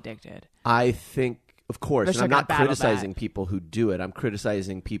going to be addicted. I think, of course, and I'm not criticizing people who do it. I'm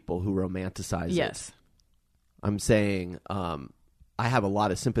criticizing people who romanticize it. Yes. I'm saying I have a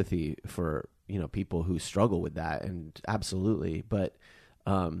lot of sympathy for, you know, people who struggle with that, and absolutely, but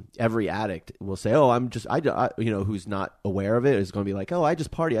every addict will say, "Oh, you know, who's not aware of it is going to be like, oh, I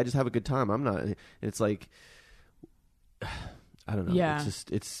just party, I just have a good time. I'm not." And it's like, I don't know. Yeah.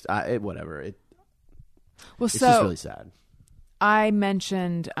 Whatever. It's just really sad. I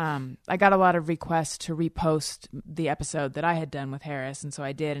mentioned I got a lot of requests to repost the episode that I had done with Harris, and so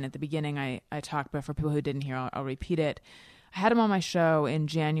I did. And at the beginning, I talked, but for people who didn't hear, I'll repeat it. I had him on my show in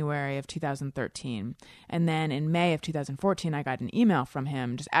January of 2013. And then in May of 2014, I got an email from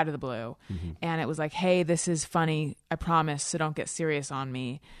him just out of the blue. Mm-hmm. And it was like, hey, this is funny. I promise. So don't get serious on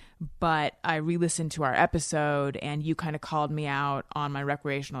me. But I re-listened to our episode, and you kind of called me out on my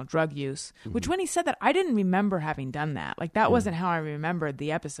recreational drug use, which when he said that, I didn't remember having done that. Like, that wasn't how I remembered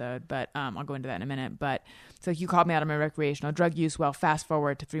the episode, but I'll go into that in a minute. But so you called me out on my recreational drug use. Well, fast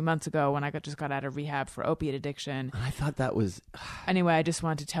forward to 3 months ago when I just got out of rehab for opiate addiction. I thought that was... Anyway, I just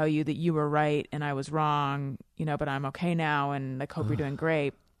wanted to tell you that you were right and I was wrong, you know, but I'm okay now, and like, hope you're doing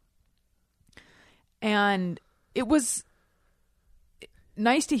great. And it was...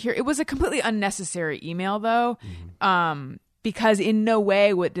 nice to hear. It was a completely unnecessary email, though, because in no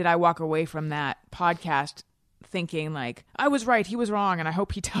way did I walk away from that podcast thinking like, I was right, he was wrong, and I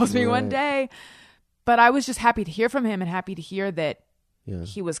hope he tells me one day. But I was just happy to hear from him and happy to hear that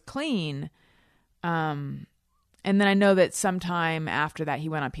he was clean. And then I know that sometime after that, he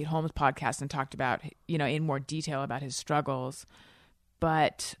went on Pete Holmes' podcast and talked about, you know, in more detail about his struggles.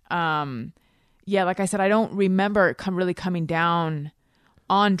 But yeah, like I said, I don't remember really coming down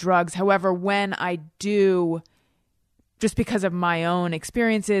on drugs. However, when I do, just because of my own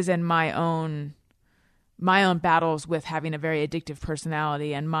experiences and my own battles with having a very addictive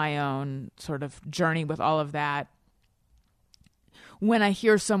personality and my own sort of journey with all of that, when I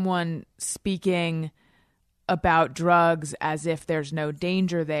hear someone speaking about drugs as if there's no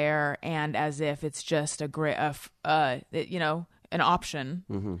danger there and as if it's just you know, an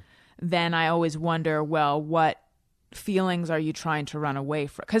option, then I always wonder, well, what feelings are you trying to run away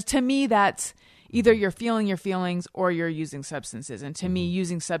from? Because to me, that's either you're feeling your feelings or you're using substances. And to me,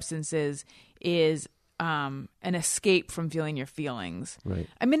 using substances is an escape from feeling your feelings. Right.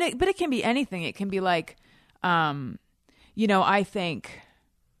 I mean, but it can be anything. It can be like, you know, I think,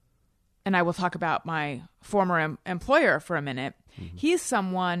 and I will talk about my former employer for a minute. He's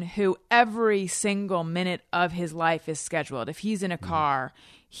someone who every single minute of his life is scheduled. If he's in a car,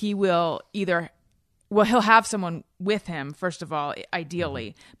 he will he'll have someone with him, first of all,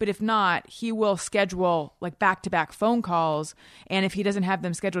 ideally. But if not, he will schedule like back-to-back phone calls. And if he doesn't have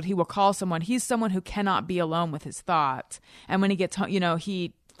them scheduled, he will call someone. He's someone who cannot be alone with his thoughts. And when he gets home, you know,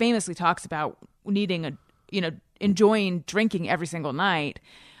 he famously talks about needing enjoying drinking every single night.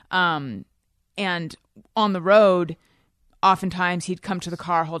 And on the road, oftentimes he'd come to the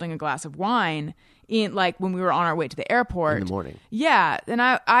car holding a glass of wine in like when we were on our way to the airport in the morning. Yeah. And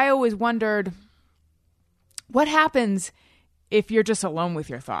I always wondered what happens if you're just alone with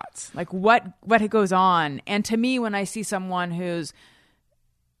your thoughts, like what goes on. And to me, when I see someone who's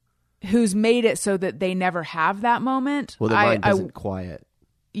made it so that they never have that moment, well, their mind doesn't quiet.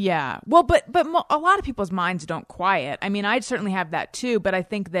 Yeah. Well, but a lot of people's minds don't quiet. I mean, I certainly have that too, but I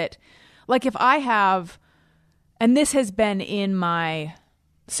think that like if I have, and this has been in my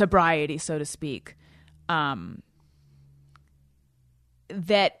sobriety, so to speak, that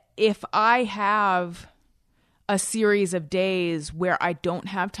if I have a series of days where I don't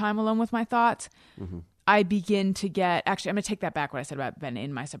have time alone with my thoughts, I begin to get, actually, I'm going to take that back what I said about been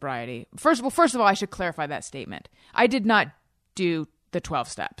in my sobriety. First of all, I should clarify that statement. I did not do the 12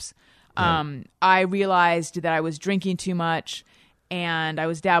 steps. Right. I realized that I was drinking too much and I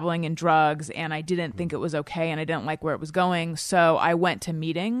was dabbling in drugs and I didn't think it was okay and I didn't like where it was going. So I went to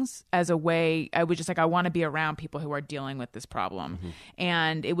meetings as a way, I was just like, I want to be around people who are dealing with this problem.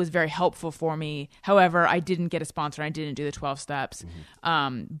 And it was very helpful for me. However, I didn't get a sponsor. I didn't do the 12 steps.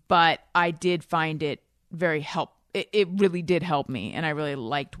 But I did find it very it really did help me. And I really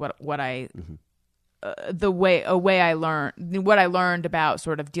liked what I, what I learned about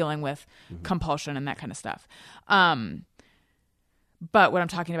sort of dealing with compulsion and that kind of stuff. But what I'm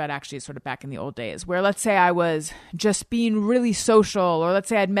talking about actually is sort of back in the old days where let's say I was just being really social, or let's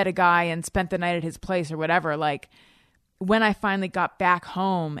say I'd met a guy and spent the night at his place or whatever. Like when I finally got back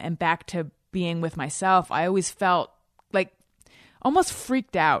home and back to being with myself, I always felt like almost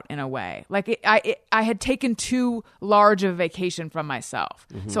freaked out in a way. Like I had taken too large of a vacation from myself.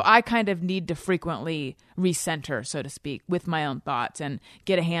 So I kind of need to frequently recenter, so to speak, with my own thoughts and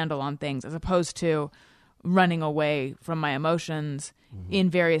get a handle on things as opposed to running away from my emotions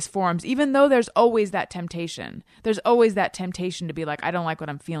in various forms, even though there's always that temptation. There's always that temptation to be like, I don't like what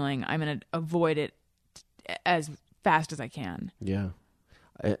I'm feeling. I'm going to avoid it as fast as I can. Yeah.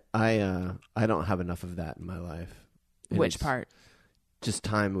 I don't have enough of that in my life. Which part? Just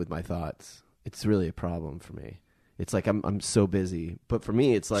time with my thoughts. It's really a problem for me. It's like I'm so busy. But for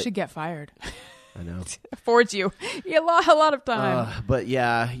me, it's like... You should get fired. I know. Affords you a lot of time. But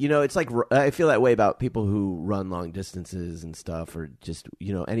yeah, it's like I feel that way about people who run long distances and stuff, or just,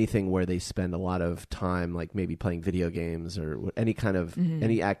 anything where they spend a lot of time, like maybe playing video games or any kind of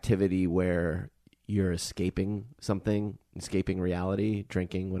any activity where you're escaping something, escaping reality,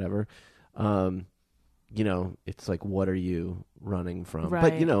 drinking, whatever. It's like, what are you running from?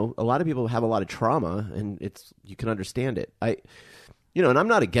 Right. But, a lot of people have a lot of trauma and you can understand it. And I'm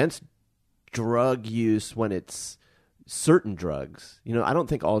not against drug use when it's certain drugs. I don't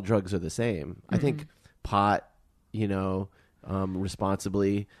think all drugs are the same. I think pot,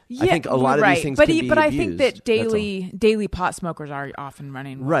 responsibly. Yeah, I think a lot of these things can be But abused. I think that daily pot smokers are often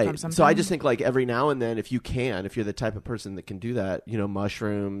running from something. So I just think like every now and then, if you're the type of person that can do that,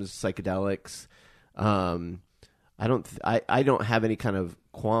 mushrooms, psychedelics, I don't have any kind of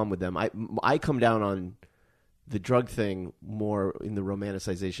qualm with them. I come down on the drug thing more in the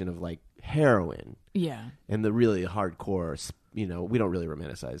romanticization of like heroin. Yeah. And the really hardcore, we don't really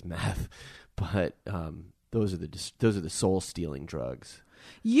romanticize meth, but those are the soul stealing drugs.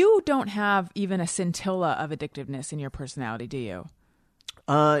 You don't have even a scintilla of addictiveness in your personality, do you?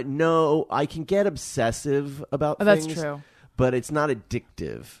 No, I can get obsessive about things. That's true. But it's not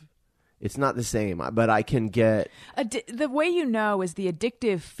addictive. It's not the same, but I can get... the way is the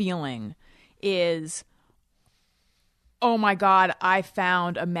addictive feeling is... oh my God, I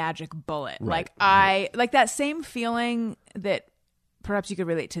found a magic bullet. Right. Like that same feeling that perhaps you could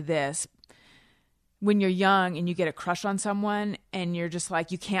relate to this when you're young and you get a crush on someone and you're just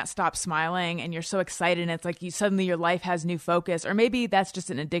like, you can't stop smiling and you're so excited and it's like suddenly your life has new focus, or maybe that's just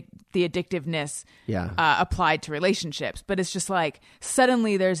the addictiveness applied to relationships. But it's just like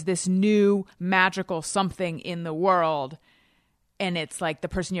suddenly there's this new magical something in the world. And it's like the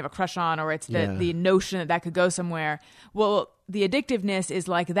person you have a crush on, or it's the notion that could go somewhere. Well, the addictiveness is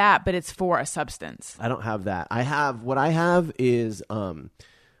like that, but it's for a substance. I don't have that. What I have is,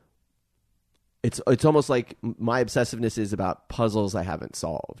 it's almost like my obsessiveness is about puzzles I haven't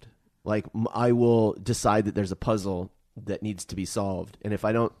solved. Like I will decide that there's a puzzle that needs to be solved. And if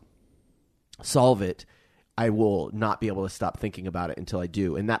I don't solve it, I will not be able to stop thinking about it until I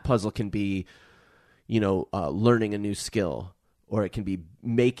do. And that puzzle can be, learning a new skill. Or it can be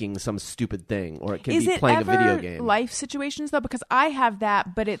making some stupid thing, or it can be playing a video game. Life situations though, because I have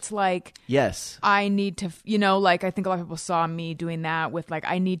that, but it's like, yes, I need to, like I think a lot of people saw me doing that with like,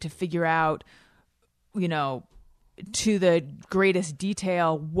 I need to figure out, to the greatest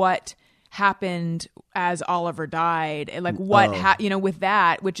detail happened as Oliver died, and like what with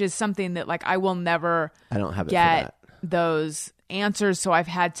that, which is something that like I will never I don't have it get those answers, so I've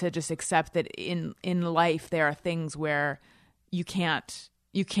had to just accept that in life there are things where you can't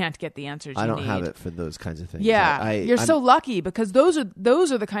get the answers you need. I don't have it for those kinds of things. Yeah, you're so lucky, because those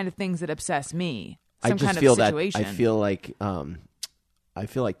are the kind of things that obsess me. Some I just kind feel of situation. that I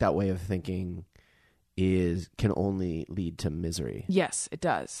feel like that way of thinking can only lead to misery. Yes, it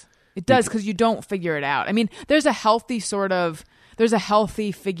does. It does, because you don't figure it out. I mean, there's a healthy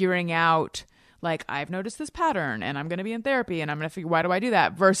figuring out, like, I've noticed this pattern and I'm going to be in therapy and I'm going to figure, why do I do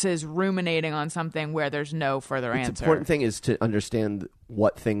that? Versus ruminating on something where there's no further answer. The important thing is to understand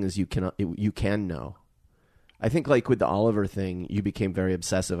what things you can know. I think like with the Oliver thing, you became very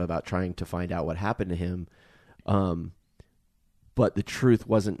obsessive about trying to find out what happened to him. But the truth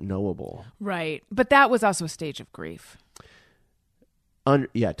wasn't knowable. Right. But that was also a stage of grief.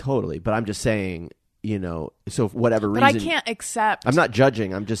 Yeah, totally. But I'm just saying, so for whatever reason. But I can't accept. I'm not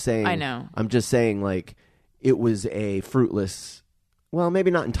judging. I'm just saying. I know. I'm just saying, like, it was a fruitless, well,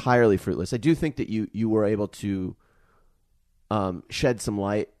 maybe not entirely fruitless. I do think that you were able to shed some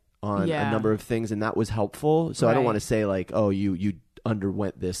light on a number of things, and that was helpful. So I don't want to say, like, oh, you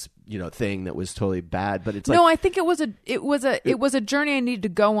underwent this, thing that was totally bad, but it's like, no, I think it was a journey I needed to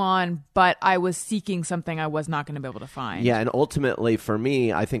go on, but I was seeking something I was not going to be able to find. Yeah, and ultimately for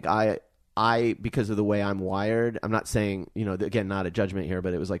me, I think I because of the way I'm wired, I'm not saying, again, not a judgment here,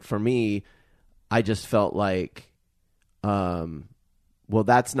 but it was like, for me, I just felt like, well,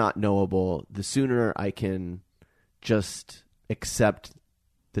 that's not knowable. The sooner I can just accept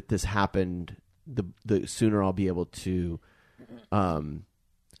that this happened, the sooner I'll be able to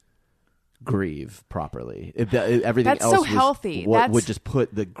grieve properly. Everything that's else so healthy. Would just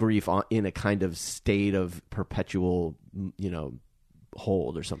put the grief in a kind of state of perpetual,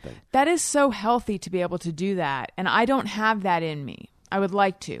 hold or something. That is so healthy to be able to do that, and I don't have that in me. I would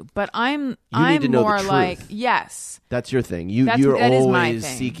like to, but I'm more like, yes. That's your thing. You're always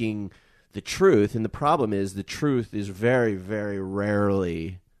seeking the truth, and the problem is the truth is very, very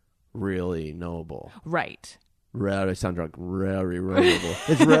rarely really knowable. Right. I sound drunk. Very knowable.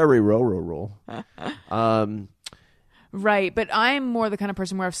 It's very roll. Right, but I'm more the kind of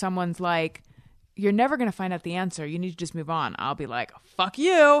person where if someone's like, you're never going to find out the answer, you need to just move on, I'll be like, fuck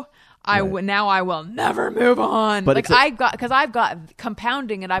you. Now I will never move on. But like I've got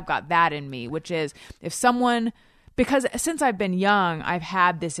compounding, and I've got that in me, which is if someone, because since I've been young, I've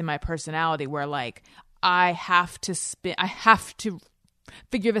had this in my personality where like I have to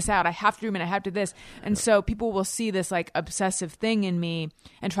figure this out. I have to ruminate. I have to this. And so people will see this like obsessive thing in me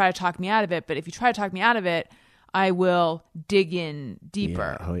and try to talk me out of it. But if you try to talk me out of it, I will dig in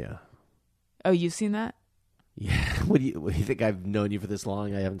deeper. Yeah. Oh yeah. Oh, you've seen that? Yeah. What do you think? I've known you for this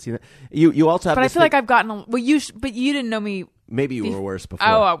long? I haven't seen that. You also have. But I feel like I've gotten. But you didn't know me. Maybe you were worse before.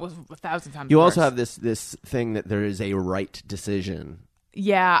 Oh, I was 1,000 times. You worse. also have this thing that there is a right decision.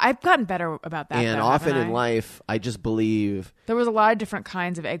 Yeah, I've gotten better about that. And often in life, I just believe there was a lot of different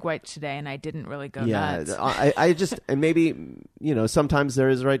kinds of egg whites today, and I didn't really go nuts. I just, and maybe sometimes there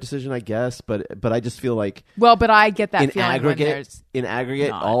is a right decision, I guess, but I just feel like, well, but I get that in feeling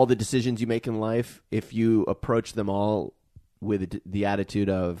aggregate, all the decisions you make in life, if you approach them all with the attitude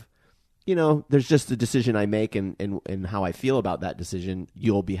of, there's just a decision I make, and how I feel about that decision,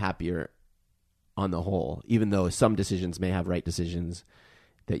 you'll be happier on the whole, even though some decisions may have right decisions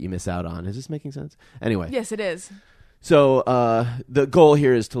that you miss out on. Is this making sense? Anyway. Yes, it is. So the goal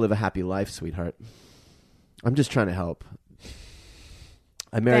here is to live a happy life, sweetheart. I'm just trying to help.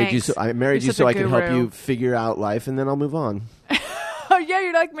 I married you so I could help you figure out life, and then I'll move on. Oh yeah,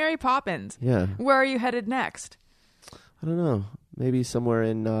 you're like Mary Poppins. Yeah. Where are you headed next? I don't know. Maybe somewhere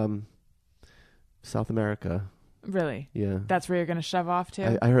in South America. Really? Yeah. That's where you're going to shove off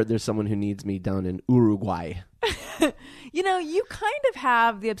to? I heard there's someone who needs me down in Uruguay. You kind of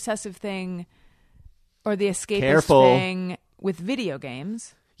have the obsessive thing or the escapist thing with video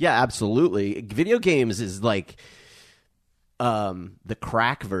games. Yeah, absolutely. Video games is like the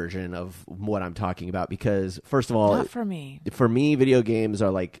crack version of what I'm talking about because, first of all... Not for me. For me, video games are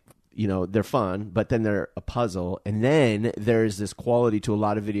like, they're fun, but then they're a puzzle. And then there's this quality to a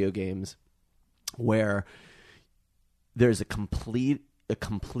lot of video games where... there's a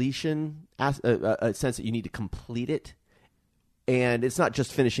completion, a sense that you need to complete it. And it's not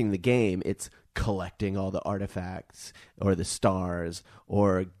just finishing the game. It's collecting all the artifacts or the stars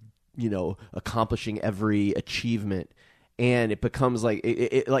or, accomplishing every achievement. And it becomes like,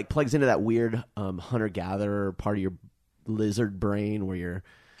 it like plugs into that weird hunter-gatherer part of your lizard brain where you're,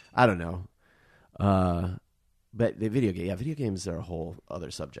 I don't know. But the video games are a whole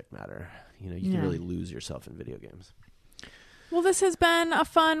other subject matter. You can really lose yourself in video games. Well, this has been a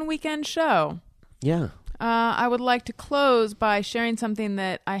fun weekend show. Yeah. I would like to close by sharing something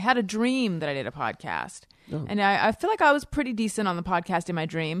that I had a dream that I did a podcast. Oh. And I feel like I was pretty decent on the podcast in my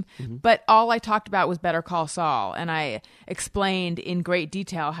dream, but all I talked about was Better Call Saul. And I explained in great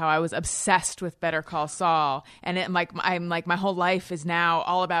detail how I was obsessed with Better Call Saul. And I'm like, my whole life is now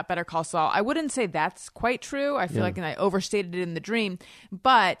all about Better Call Saul. I wouldn't say that's quite true. I feel like I overstated it in the dream,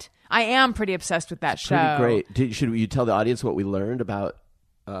 but I am pretty obsessed with that show. Pretty great. Should you tell the audience what we learned about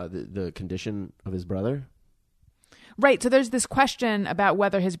the condition of his brother? Right. So there's this question about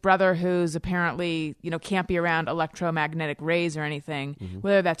whether his brother, who's apparently, can't be around electromagnetic rays or anything,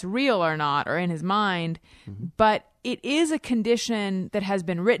 whether that's real or not, or in his mind. But it is a condition that has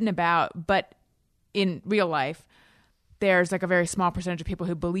been written about, but in real life, there's like a very small percentage of people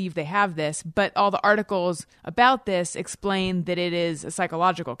who believe they have this, but all the articles about this explain that it is a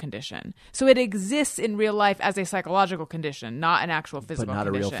psychological condition. So it exists in real life as a psychological condition, not an actual physical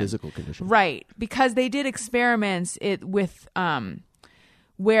condition. But not a real physical condition. Right. Because they did experiments with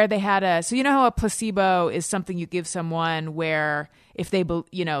where they had so you know how a placebo is something you give someone where if they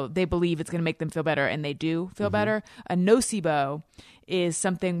believe it's going to make them feel better and they do feel better. A nocebo is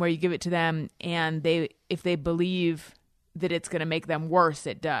something where you give it to them and if they believe that it's going to make them worse,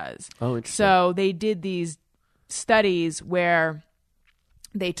 it does. Oh, interesting. So they did these studies where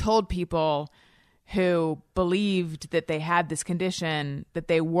they told people who believed that they had this condition that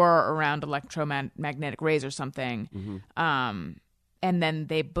they were around electromagnetic rays or something, and then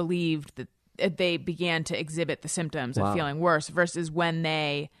they believed that they began to exhibit the symptoms of feeling worse versus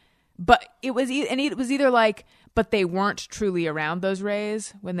when but it was either like, but they weren't truly around those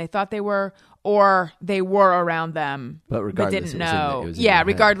rays when they thought they were, or they were around them but didn't know.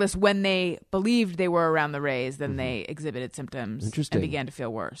 Regardless, when they believed they were around the rays, then they exhibited symptoms and began to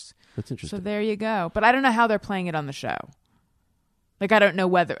feel worse. That's interesting. So there you go. But I don't know how they're playing it on the show. Like, I don't know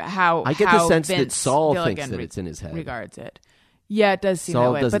how I get the sense Vince that Saul Gilligan thinks that it's in his head. Regards it. Yeah, it does seem Saul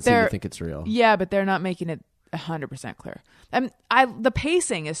that way. doesn't seem to think it's real. Yeah, but they're not making it 100% clear. The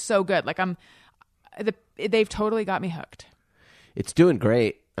pacing is so good. Like they've totally got me hooked. It's doing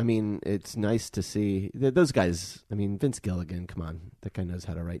great. I mean, it's nice to see those guys. I mean, Vince Gilligan, come on, that guy knows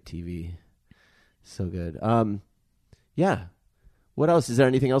how to write TV. So good. Yeah. What else? Is there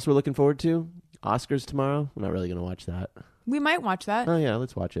anything else we're looking forward to? Oscars tomorrow. We're not really going to watch that. We might watch that. Oh yeah,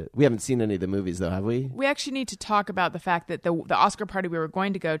 let's watch it. We haven't seen any of the movies though, have we? We actually need to talk about the fact that the Oscar party we were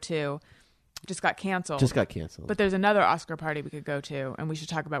going to go to just got canceled. But there's another Oscar party we could go to, and we should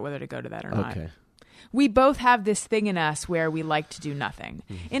talk about whether to go to that or not. Okay. We both have this thing in us where we like to do nothing.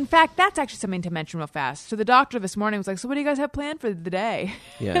 In fact, that's actually something to mention real fast. So the doctor this morning was like, so what do you guys have planned for the day?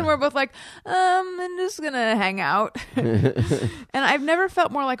 Yeah. And we're both like, I'm just going to hang out. And I've never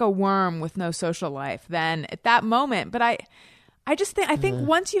felt more like a worm with no social life than at that moment. But I think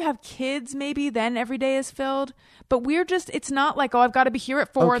once you have kids, maybe then every day is filled. But it's not like, I've got to be here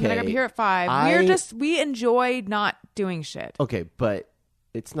at 4 and then I got to be here at 5. We enjoy not doing shit. Okay, but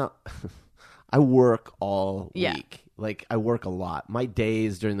it's not... I work all week. Like, I work a lot. My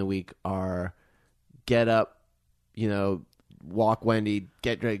days during the week are get up, walk Wendy,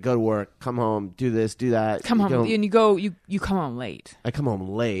 get ready, go to work, come home, do this, do that. Come home, and you come home late. I come home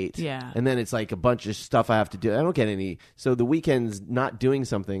late. Yeah. And then it's like a bunch of stuff I have to do. I don't get any. So the weekend's not doing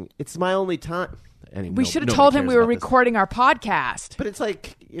something. It's my only time. We should have told him we were recording our podcast. But it's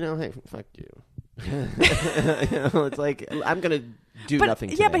like, hey, fuck you. It's like, I'm going to do nothing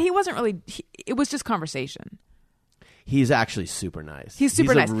today. Yeah, but he wasn't really... it was just conversation. He's actually super nice. He's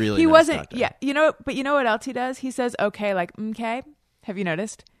super nice. A really he nice wasn't... doctor. Yeah, but you know what else he does? He says, okay, like, okay. Have you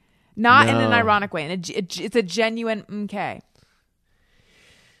noticed? Not in an ironic way. It's a genuine okay.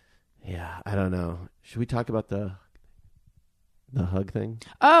 Yeah, I don't know. Should we talk about the hug thing?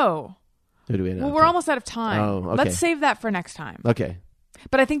 Oh. Or do we well, we're almost out of time. Oh, okay. Let's save that for next time. Okay.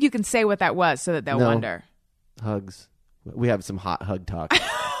 But I think you can say what that was so that they'll wonder. Hugs. We have some hot hug talk.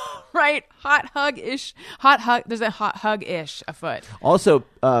 Right. Hot hug-ish. There's a hot hug-ish afoot. Also,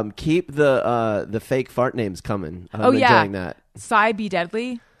 keep the fake fart names coming. I'm enjoying that. Cy Be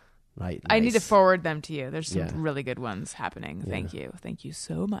Deadly. Right. Nice. I need to forward them to you. There's some really good ones happening. Yeah. Thank you. Thank you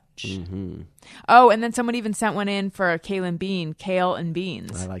so much. Mm-hmm. Oh, and then someone even sent one in for Kale and Beans.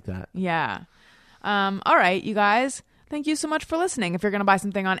 I like that. Yeah. All right, you guys. Thank you so much for listening. If you're going to buy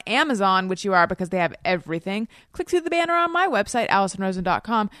something on Amazon, which you are because they have everything, click through the banner on my website,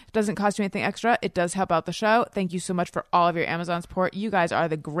 AlisonRosen.com. It doesn't cost you anything extra. It does help out the show. Thank you so much for all of your Amazon support. You guys are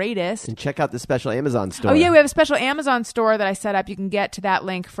the greatest. And check out the special Amazon store. Oh, yeah, we have a special Amazon store that I set up. You can get to that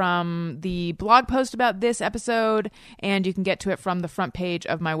link from the blog post about this episode, and you can get to it from the front page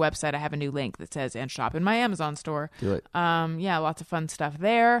of my website. I have a new link that says, and shop in my Amazon store. Do it. Yeah, lots of fun stuff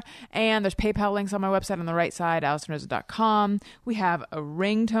there. And there's PayPal links on my website on the right side, AlisonRosen.com. We have a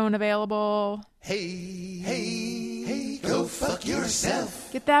ringtone available. Hey, go fuck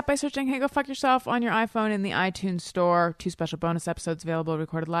yourself. Get that by searching Hey Go Fuck Yourself on your iPhone in the iTunes store. 2 special bonus episodes available,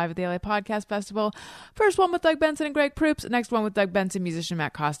 recorded live at the LA Podcast Festival. First one with Doug Benson and Greg Proops. Next one with Doug Benson, musician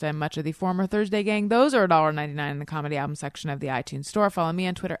Matt Costa, and much of the former Thursday Gang. Those are $1.99 in the comedy album section of the iTunes store. Follow me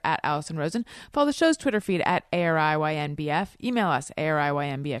on Twitter at Alison Rosen. Follow the show's Twitter feed at ARIYNBF. Email us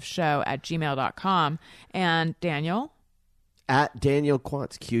ARIYNBFshow@gmail.com. And Daniel? At Daniel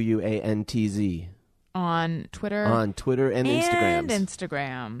Quantz, Quantz. On Twitter. On Twitter and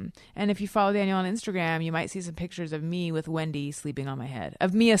Instagram. And if you follow Daniel on Instagram, you might see some pictures of me with Wendy sleeping on my head.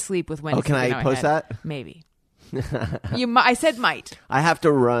 Of me asleep with Wendy sleeping on my head. Oh, can I post that? Maybe. I said might. I have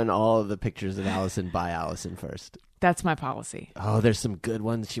to run all of the pictures of Alison by Alison first. That's my policy. Oh, there's some good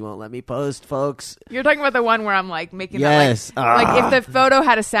ones she won't let me post, folks. You're talking about the one where I'm like making that like if the photo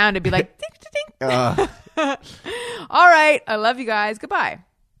had a sound, it'd be like ding, ding, ding. All right. I love you guys. Goodbye.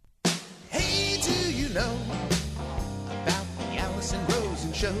 Hey, do you know about the Alison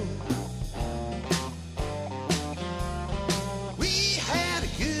Rosen Show?